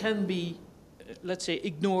if it can be, let's say,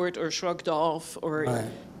 ignored or shrugged off, or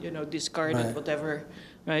discarded, whatever.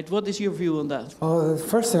 Right. What is your view on that? Well, the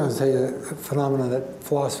first thing I would say is a phenomenon that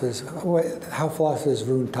how philosophers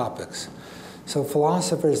ruin topics. So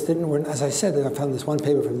philosophers as I said, I found this one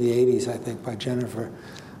paper from the 80s, I think, by Jennifer.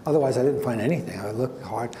 Otherwise, I didn't find anything. I looked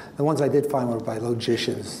hard. The ones I did find were by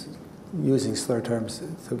logicians using slur terms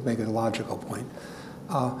to make a logical point.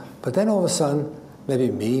 But then all of a sudden,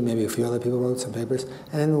 maybe a few other people wrote some papers,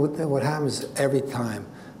 and then what happens every time,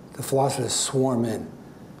 the philosophers swarm in.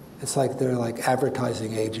 It's like they're like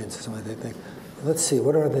advertising agents or something. They think, let's see,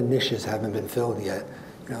 what are the niches haven't been filled yet?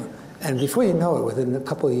 You know? And before you know it, within a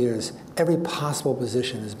couple of years, every possible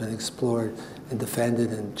position has been explored and defended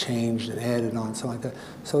and changed and added on, something like that.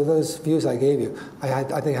 So those views I gave you, I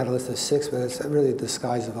think I had a list of 6, but it's really a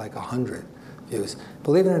disguise of like 100 views.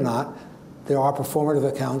 Believe it or not, there are performative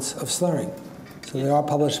accounts of slurring. So there are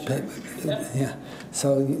published papers. Yeah.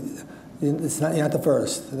 So it's not, you're not the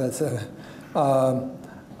first. That's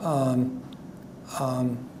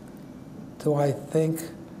do I think?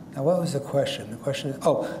 Now, what was the question? The question is,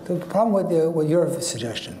 oh, the problem with your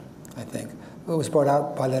suggestion, I think, it was brought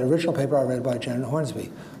out by that original paper I read by Janet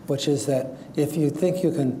Hornsby, which is that if you think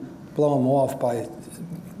you can blow him off by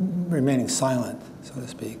remaining silent, so to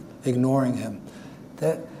speak, ignoring him,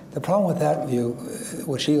 that the problem with that view,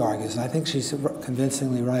 which she argues, and I think she's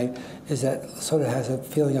convincingly right, is that sort of has a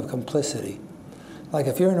feeling of complicity. Like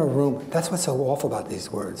if you're in a room, that's what's so awful about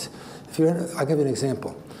these words. If you're in, I'll give you an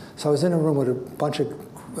example. So I was in a room with a bunch of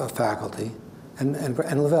faculty, and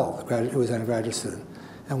Lavelle, who was a graduate student.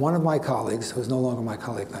 And one of my colleagues, who's no longer my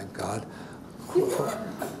colleague, thank God,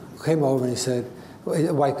 came over and he said,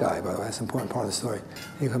 a white guy, by the way, that's an important part of the story.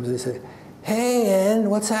 He comes and he said, hey, Ann,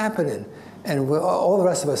 what's happening? And all the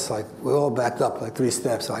rest of us, like, we all backed up like 3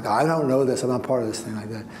 steps, like, I don't know this, I'm not part of this thing, like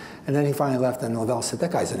that. And then he finally left, and Lavelle said,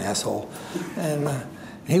 that guy's an asshole. And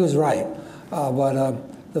he was right. But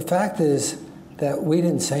the fact is that we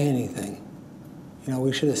didn't say anything. You know,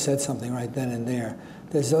 we should have said something right then and there.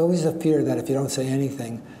 There's always a fear that if you don't say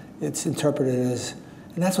anything, it's interpreted as,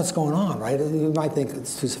 and that's what's going on, right? You might think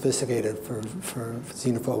it's too sophisticated for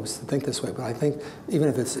xenophobes to think this way, but I think even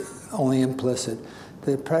if it's only implicit,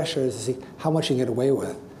 the pressure is to see how much you get away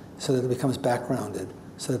with so that it becomes backgrounded,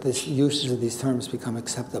 so that this usage of these terms become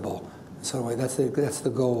acceptable. So that's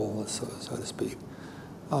the goal, so to speak.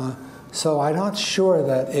 So I'm not sure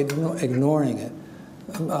that ignoring it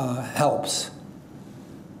helps,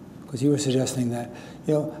 because you were suggesting that.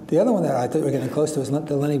 You know, the other one that I thought we were getting close to was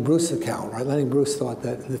the Lenny Bruce account, right? Lenny Bruce thought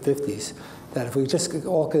that in the 50s, that if we just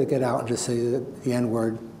all could get out and just say the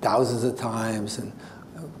N-word thousands of times, and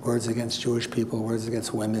words against Jewish people, words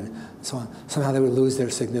against women, and so on, somehow they would lose their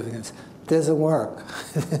significance. It doesn't work.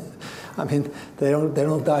 I mean, they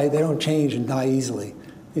don't die, they don't change and die easily.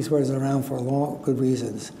 These words are around for good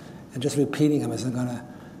reasons, and just repeating them isn't gonna,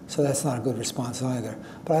 so that's not a good response either.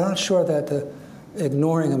 But I'm not sure that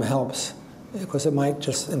ignoring them helps, because it might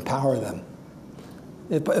just empower them.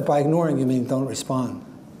 If by ignoring you mean don't respond.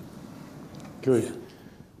 Good.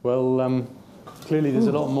 Well, clearly there's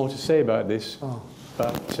a lot more to say about this,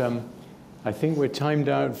 but I think we're timed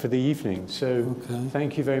out for the evening. So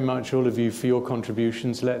thank you very much, all of you, for your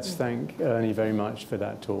contributions. Let's thank Ernie very much for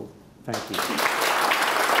that talk. Thank you.